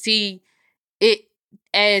understand or see it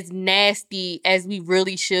as nasty as we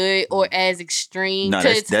really should or as extreme no, to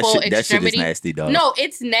its full that shit is extremity. nasty, dog. No,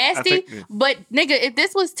 it's nasty. think- But nigga, if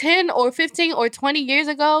this was 10 or 15 or 20 years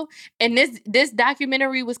ago and this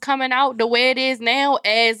documentary was coming out the way it is now,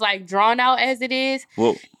 as like drawn out as it is,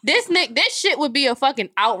 Well, this shit would be a fucking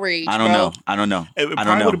outrage. I don't bro. know. I don't know. It I don't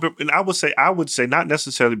probably know. would have been, and I would say not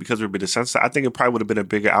necessarily because we've been desensitized. I think it probably would have been a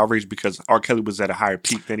bigger outrage because R. Kelly was at a higher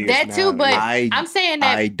peak than he That is too, now. but I- I'm saying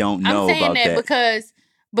that I don't know I'm saying about that.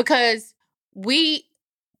 because we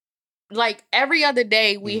like every other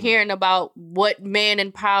day we Mhm. hearing about what man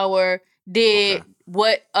in power did, Okay.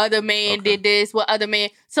 what other man Okay. did this, what other man.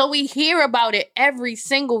 So we hear about it every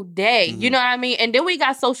single day. You Mhm. know what I mean? And then we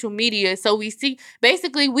got social media, so we see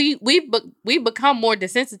basically we become more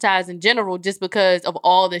desensitized in general just because of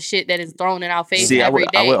all the shit that is thrown in our face See, every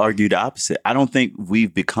I day. would argue the opposite. I don't think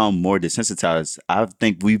we've become more desensitized. I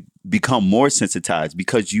think we've become more sensitized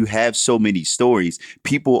because you have so many stories.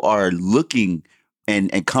 People are looking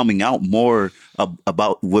and coming out more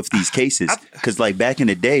about with these cases. Because like back in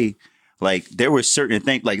the day, like there were certain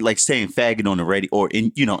things like saying faggot on the radio or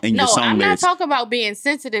in your No, song I'm not lyrics. talking about being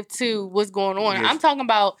sensitive to what's going on. Yes. I'm talking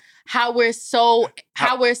about how we're so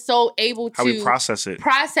able to How we process it.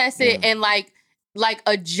 and like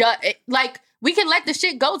adjust. Like we can let the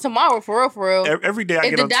shit go tomorrow for real. Every day I If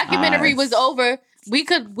get the on documentary was over,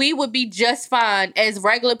 we would be just fine as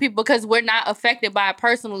regular people because we're not affected by it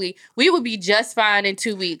personally. We would be just fine in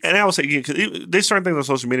 2 weeks. And I would say, yeah, because there's certain things on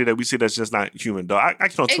social media that we see that's just not human, though. I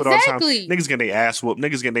get on Twitter all Exactly. the time. Niggas getting their ass whooped.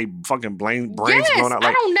 Niggas getting their fucking brains Yes, blown out. I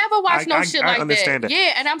Like, don't never watch no shit I like understand that.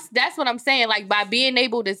 Yeah, and that's what I'm saying. Like by being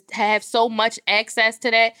able to have so much access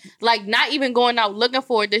to that, like not even going out looking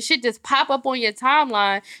for it, the shit just pop up on your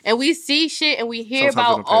timeline, and we see shit and we hear Sometimes I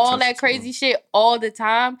about don't pay all attention that to crazy shit all the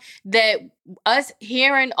time. That us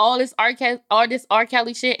hearing all this R.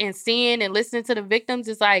 Kelly shit and seeing and listening to the victims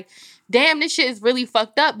is like, damn, this shit is really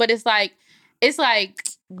fucked up. But it's like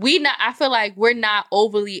I feel like we're not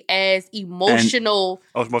overly as emotional.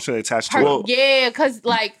 I was emotionally attached to it. Well- Yeah, because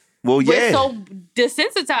like Well, we're yeah. so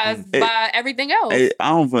desensitized by everything else.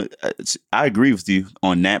 I agree with you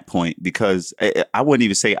on that point because I wouldn't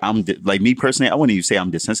even say like me personally. I wouldn't even say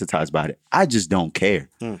I'm desensitized by it. I just don't care.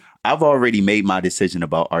 I've already made my decision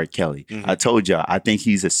about R. Kelly. I told y'all I think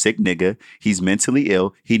he's a sick nigga. He's mentally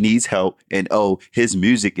ill. He needs help, and his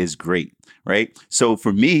music is great. Right. So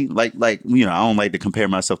for me, like I don't like to compare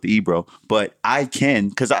myself to Ebro, but I can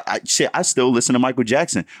because I still listen to Michael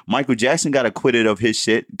Jackson. Michael Jackson got acquitted of his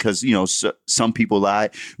shit because some people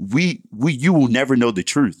lied. You will never know the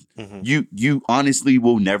truth. You honestly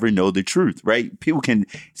will never know the truth. Right. People can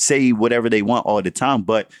say whatever they want all the time,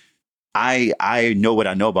 but I know what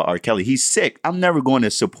I know about R. Kelly. He's sick. I'm never going to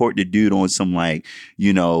support the dude on some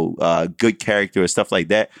good character or stuff like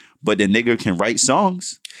that. but the nigga can write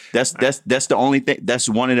songs. That's the only thing. That's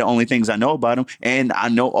one of the only things I know about him. And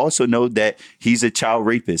I also know that he's a child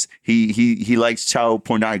rapist. He likes child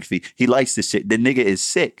pornography. He likes this shit. The nigga is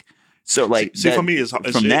sick. So like, see, for me, it's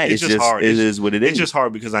just hard. It is what it is. It's just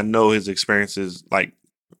hard because I know his experiences like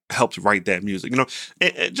helped write that music. You know,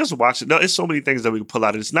 just watch it. No, it's so many things that we can pull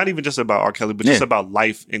out of it. It's not even just about R. Kelly, but just about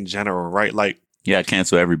life in general, right? Like, yeah,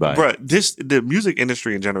 cancel everybody. Bruh, the music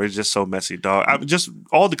industry in general is just so messy, dog.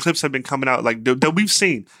 All the clips have been coming out like that we've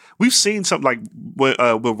seen. We've seen something like when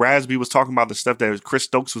Raspy was talking about the stuff that Chris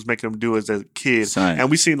Stokes was making him do as a kid. Son.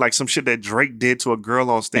 And we seen like some shit that Drake did to a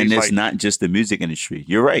girl on stage. And it's like, not just the music industry.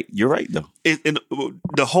 You're right though.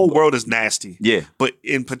 The whole world is nasty. Yeah. But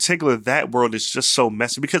in particular, that world is just so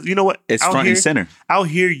messy because you know what? It's front and center. Out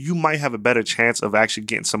here, you might have a better chance of actually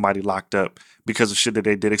getting somebody locked up because of shit that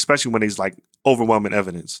they did, especially when there's like overwhelming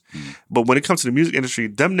evidence. But when it comes to the music industry,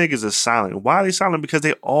 them niggas are silent. Why are they silent? Because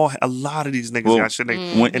a lot of these niggas got shit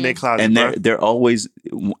in their closet. And they're always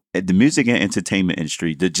the music and entertainment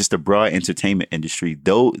industry, just the broad entertainment industry,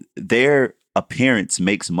 though their appearance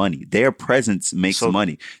makes money. Their presence makes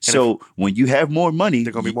money. So when you have more money,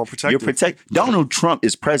 they're gonna be more protected. You're protected. Donald Trump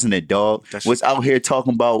is president, dog. Was out here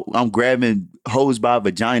talking about I'm grabbing hoes by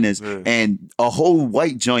vaginas, and a whole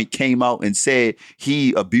white joint came out and said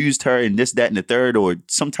he abused her and this, that, and the third, or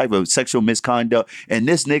some type of sexual misconduct. And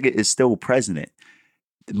this nigga is still president.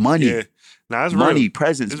 Money, yeah. Nah, it's money, real.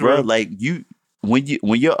 presence, It's bro. real. Like when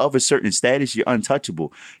you're of a certain status, you're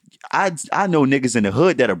untouchable. I know niggas in the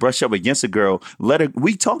hood that'll brush up against a girl.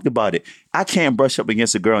 We talked about it. I can't brush up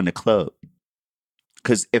against a girl in the club.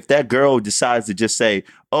 Cause if that girl decides to just say,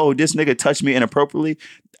 "Oh, this nigga touched me inappropriately,"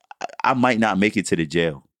 I might not make it to the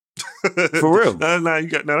jail. For real. That's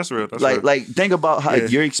real. That's real. Like think about how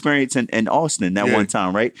your experience in Austin that one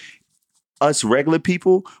time, right? Us regular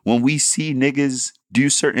people, when we see niggas do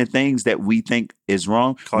certain things that we think is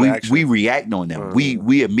wrong, we react on them.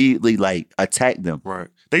 We immediately like attack them. Right.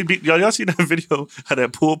 They beat y'all see that video of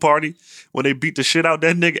that pool party when they beat the shit out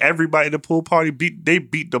that nigga? Everybody in the pool party beat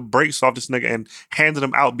the brakes off this nigga and handed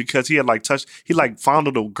him out because he had like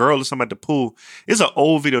fondled a girl or something at the pool. It's an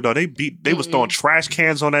old video though. They was throwing trash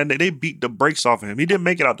cans on that nigga. They beat the brakes off of him. He didn't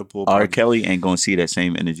make it out the pool party. R. Kelly ain't gonna see that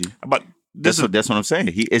same energy. But that's what I'm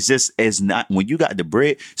saying. It's not when you got the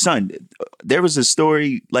bread, son. There was a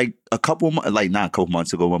story like not a couple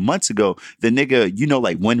months ago, but months ago. The nigga,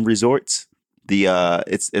 like Wynn Resorts.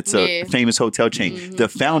 It's a famous hotel chain. Mm-hmm. The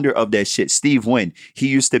founder of that shit, Steve Wynn, he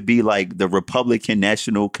used to be like the Republican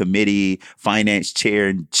National Committee finance chair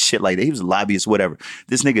and shit like that. He was a lobbyist, whatever.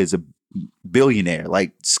 This nigga is a billionaire,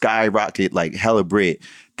 like skyrocket, like hella bread.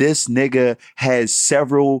 This nigga has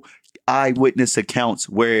several eyewitness accounts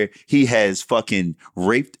where he has fucking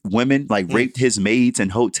raped women, like raped his maids in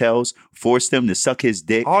hotels, forced them to suck his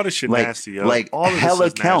dick. All this shit nasty, yo. Like all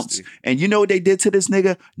hella counts. Nasty. And you know what they did to this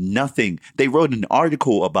nigga? Nothing. They wrote an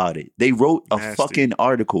article about it. They wrote a fucking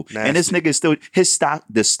article. Nasty. And this nigga still,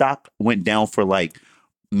 the stock went down for like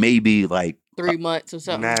maybe like 3 months or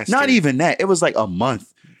something. Nasty. Not even that. It was like a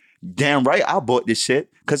month. Damn right, I bought this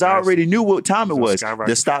shit because I already knew what time it was.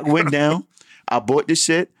 The stock went down. I bought this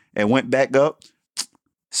shit and went back up.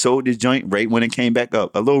 Sold this joint right when it came back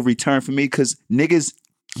up. A little return for me because niggas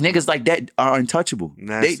like that are untouchable.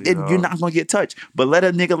 Nasty, you're not gonna get touched. But let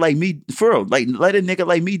a nigga like me, for real, like let a nigga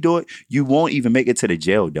like me do it. You won't even make it to the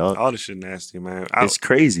jail, dog. All this shit nasty, man. It's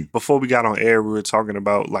crazy. Before we got on air, we were talking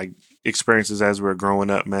about like experiences as we were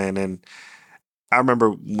growing up, man, and I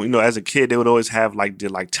remember, as a kid, they would always have like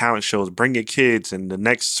talent shows. Bring your kids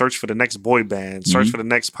and search for the next boy band, search for the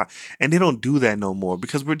next and they don't do that no more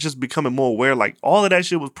because we're just becoming more aware. Like all of that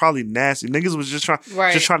shit was probably nasty. Niggas was just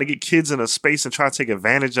trying to get kids in a space and try to take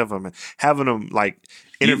advantage of them and having them like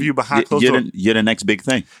interview behind closed doors. You're the next big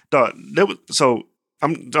thing. Dog, so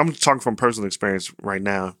I'm talking from personal experience right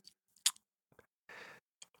now.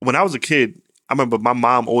 When I was a kid, I remember my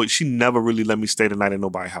mom she never really let me stay the night at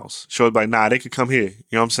nobody's house. She was like, nah, they could come here. You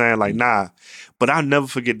know what I'm saying? Like, nah. But I'll never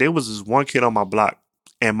forget, there was this one kid on my block,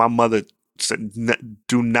 and my mother said,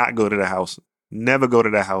 do not go to the house. Never go to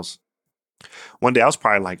that house. One day, I was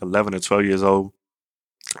probably like 11 or 12 years old.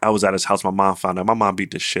 I was at his house. My mom found out. My mom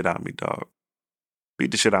beat the shit out of me, dog.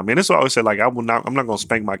 Beat the shit out of me. And that's what I always say, like, I'm not going to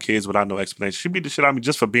spank my kids without no explanation. She beat the shit out of me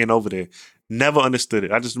just for being over there. Never understood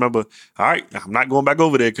it. I just remember, all right, I'm not going back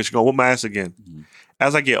over there because she's going to whoop my ass again. Mm-hmm.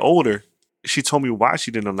 As I get older, she told me why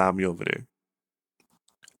she didn't allow me over there.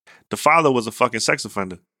 The father was a fucking sex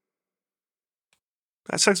offender.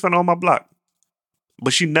 That sex offender on my block.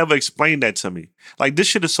 But she never explained that to me. Like, this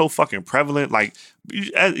shit is so fucking prevalent. Like,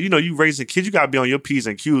 you raising kids, you gotta be on your P's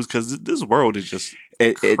and Q's because this world is just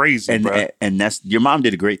crazy, bro. And that's your mom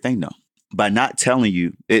did a great thing though by not telling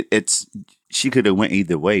you. It's she could have went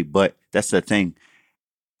either way, but that's the thing.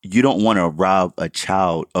 You don't want to rob a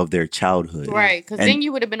child of their childhood, right? Because then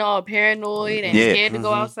you would have been all paranoid and scared to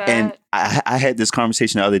go outside. And I had this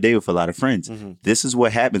conversation the other day with a lot of friends. This is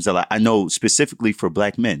what happens a lot. I know specifically for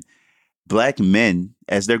black men. Black men,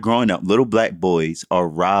 as they're growing up, little black boys are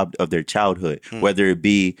robbed of their childhood, whether it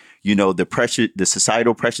be, the pressure, the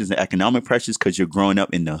societal pressures and economic pressures, because you're growing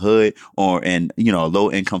up in the hood or in, a low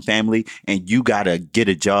income family, and you got to get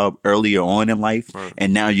a job earlier on in life. Right.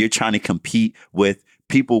 And now you're trying to compete with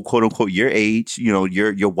people, quote unquote, your age,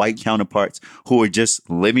 your white counterparts who are just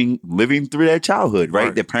living through their childhood,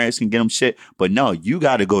 right? Their parents can get them shit. But no, you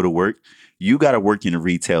got to go to work. You got to work in the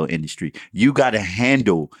retail industry. You got to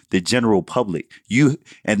handle the general public.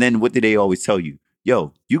 And then what do they always tell you?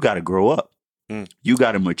 Yo, you got to grow up. You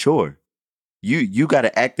got to mature. You got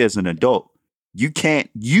to act as an adult. You can't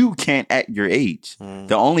act your age.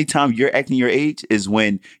 The only time you're acting your age is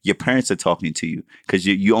when your parents are talking to you, because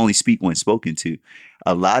you only speak when spoken to.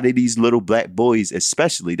 A lot of these little black boys,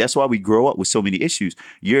 especially, that's why we grow up with so many issues.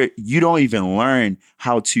 You don't even learn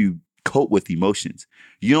how to cope with emotions.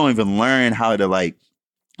 You don't even learn how to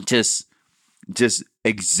just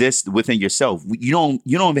exist within yourself. You don't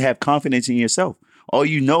even have confidence in yourself. All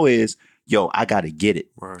you know is, yo, I got to get it.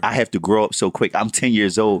 Right. I have to grow up so quick. I'm 10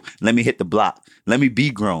 years old. Let me hit the block. Let me be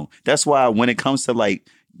grown. That's why when it comes to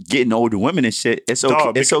getting older women and shit, it's okay.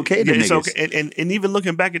 Dog, it's okay to niggas. Okay. And even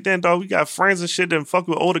looking back at then, dog, we got friends and shit that fuck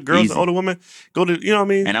with older girls and older women. Go to, you know what I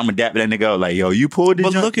mean? And I'm gonna dap that nigga like, yo, you pulled this.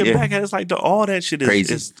 But looking back at it, it's all that shit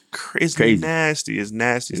is crazy. It's nasty. It's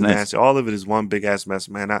nasty. All of it is one big ass mess,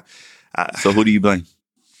 man. So who do you blame?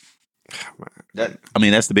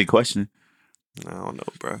 That's the big question. I don't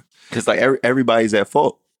know, bro. Because everybody's at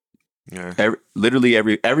fault. Yeah. Literally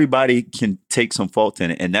everybody can take some fault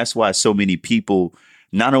in it, and that's why so many people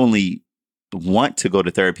not only want to go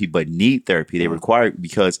to therapy but need therapy. They require it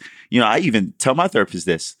because I even tell my therapist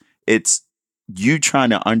this. It's you trying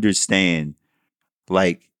to understand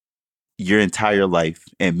your entire life,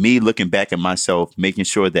 and me looking back at myself, making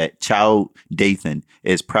sure that child Dathan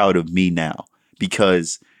is proud of me now,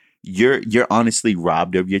 because you're honestly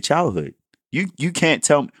robbed of your childhood. You can't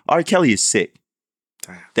tell me R. Kelly is sick.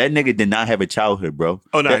 Damn. That nigga did not have a childhood, bro.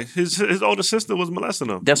 Oh no, his older sister was molesting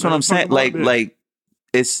him. That's what I'm saying.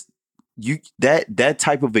 It's you that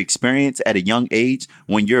type of experience at a young age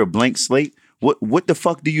when you're a blank slate. What the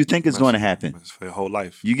fuck do you think is going to happen? For your whole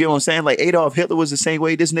life. You get what I'm saying? Adolf Hitler was the same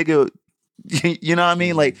way. This nigga, you know what I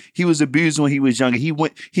mean? He was abused when he was younger.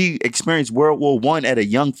 He experienced World War I at a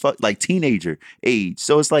young teenager age.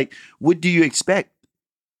 So it's what do you expect?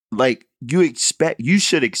 You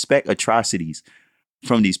should expect atrocities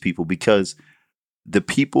from these people because the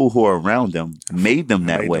people who are around them made them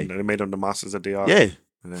that way. They made them the monsters that they are. Yeah.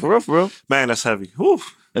 For real. Man, that's heavy. Whew.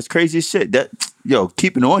 That's crazy as shit.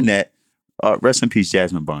 Keeping on that, rest in peace,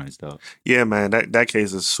 Jasmine Barnes, dog. Yeah, man, that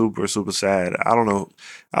case is super, super sad. I don't know.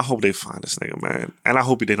 I hope they find this nigga, man. And I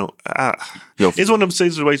hope they don't. It's one of them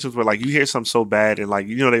situations where, you hear something so bad and,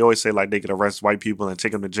 they always say, they could arrest white people and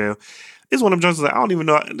take them to jail. It's one of them judges I don't even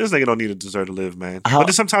know. This nigga don't need to deserve to live, man. But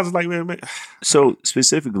then sometimes it's man. So,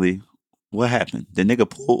 specifically, what happened? The nigga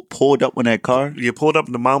pulled up on that car? Yeah, pulled up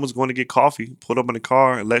and the mom was going to get coffee. Pulled up in the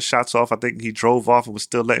car and let shots off. I think he drove off and was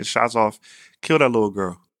still letting shots off. Killed that little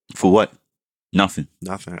girl. For what? Nothing.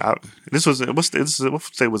 This was, what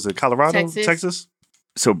state was it? Colorado? Texas?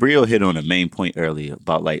 So Brio hit on a main point earlier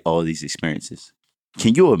about all these experiences.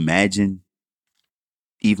 Can you imagine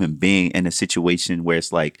even being in a situation where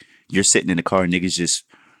it's you're sitting in the car and niggas just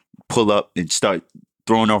pull up and start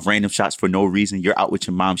throwing off random shots for no reason? You're out with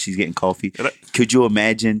your mom, she's getting coffee. Could you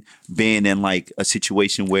imagine being in a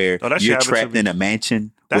situation where you're trapped in a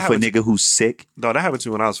mansion with a nigga who's sick? No, that happened to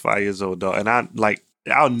me when I was 5 years old, dog. And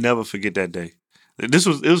I'll never forget that day. It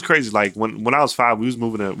was crazy. When I was 5, we was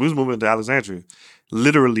moving to Alexandria.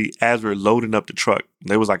 Literally, as we're loading up the truck,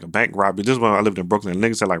 there was a bank robbery. This is when I lived in Brooklyn.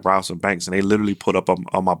 Niggas had robbed some banks, and they literally put up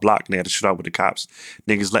on my block, and they had to shoot out with the cops.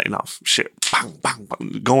 Niggas letting off shit, bang, bang,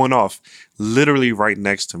 bang, going off. Literally, right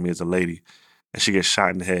next to me is a lady, and she gets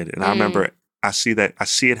shot in the head. And I remember, I see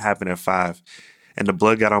it happen at 5, and the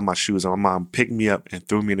blood got on my shoes, and my mom picked me up and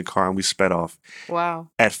threw me in the car, and we sped off. Wow.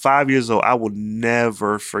 At 5 years old, I will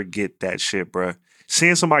never forget that shit, bruh.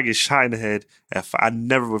 Seeing somebody get shot in the head, I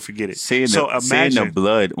never would forget it. Seeing So the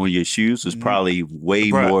blood on your shoes was probably way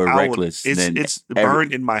Bruh, more I would- reckless It's than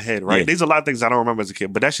burned in my head, right? Yeah. There's a lot of things I don't remember as a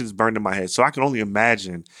kid, but that shit's burned in my head. So I can only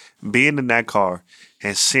imagine being in that car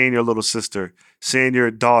and seeing your little sister, seeing your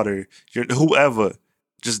daughter, your whoever,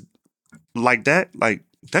 just like that. Like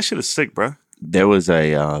that shit is sick, bro. There was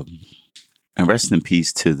and rest in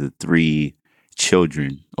peace to the 3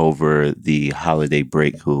 children over the holiday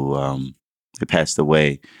break who they passed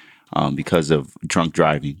away because of drunk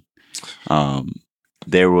driving.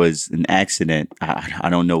 There was an accident. I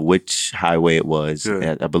don't know which highway it was.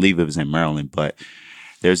 Yeah. I believe it was in Maryland, but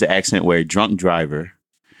there's an accident where a drunk driver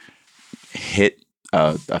hit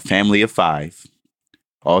a family of 5.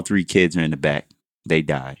 All 3 kids are in the back. They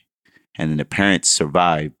die. And then the parents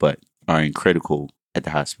survive, but are in critical at the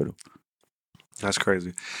hospital. That's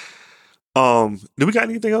crazy. Do we got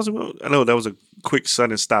anything else? I know that was a quick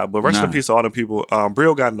sudden stop, but rest in Nah. peace to all the people.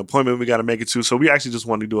 Brio got an appointment we got to make it to, so we actually just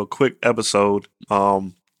wanted to do a quick episode.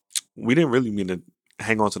 We didn't really mean to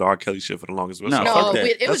hang on to the R. Kelly shit for the longest. No, So No, fuck that.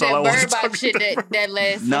 it was That's all I that wanted bird to box talk shit about. that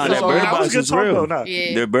lasted. Nah, so that long. bird That was box good is talk, real. though, nah.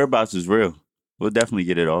 Yeah. Their bird box is real. We'll definitely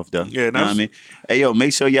get it off though. Yeah, you know what I mean? Hey, yo,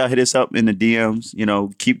 make sure y'all hit us up in the DMs. You know,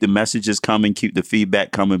 keep the messages coming, keep the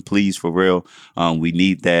feedback coming, please, for real. We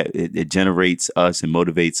need that. It generates us and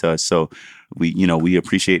motivates us. So we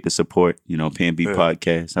appreciate the support. You know, PNB Yeah.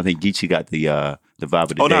 Podcast. I think Geechee got the vibe of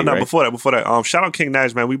the Oh day. no! Right? Before that, shout out King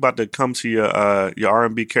Nash, man. We about to come to your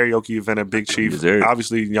R&B karaoke event at Big Chief. Yes, sir.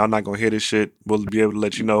 Obviously, y'all not gonna hear this shit. We'll be able to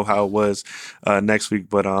let you know how it was next week.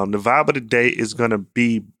 But the vibe of the day is gonna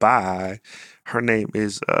be by her name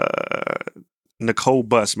is Nicole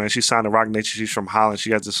Bus, man. She signed to Rock Nation. She's from Holland.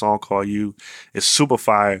 She has a song called "You." It's super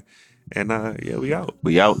fire. And yeah, we out.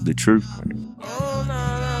 We out. The truth.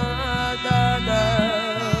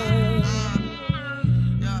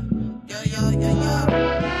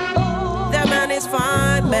 That man is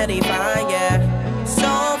fine, many fine, yeah. So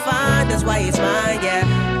fine, that's why he's mine, yeah.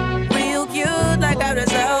 Real cute like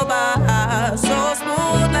Idris Elba. So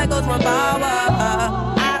smooth like Ghost from Power.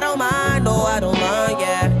 I don't mind, no, I don't mind,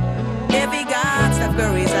 yeah. If he got Steph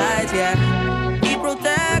Curry's eyes, yeah. He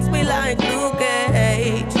protects me like Luke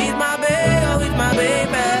Cage. He's my baby, oh, he's my baby.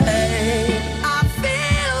 I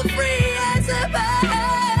feel free as a bird,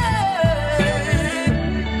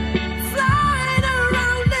 flying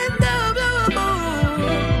around in the blue.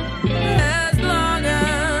 As long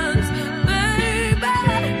as, baby,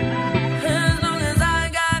 as long as I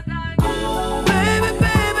got, baby,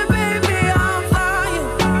 baby, baby, I'm flying.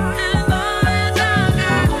 As long as I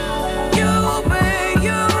got you,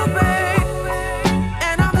 babe,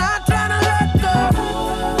 and I'm not trying to let go.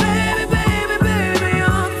 Baby, baby, baby,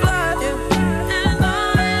 I'm flying. As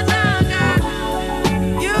long as I got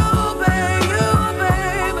you,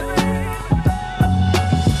 babe,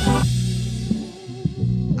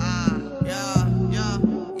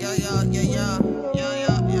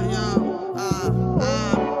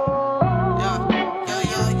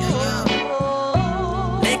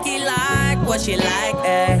 Nikki like what she like,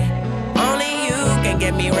 eh? Only you can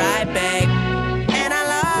get me right, babe.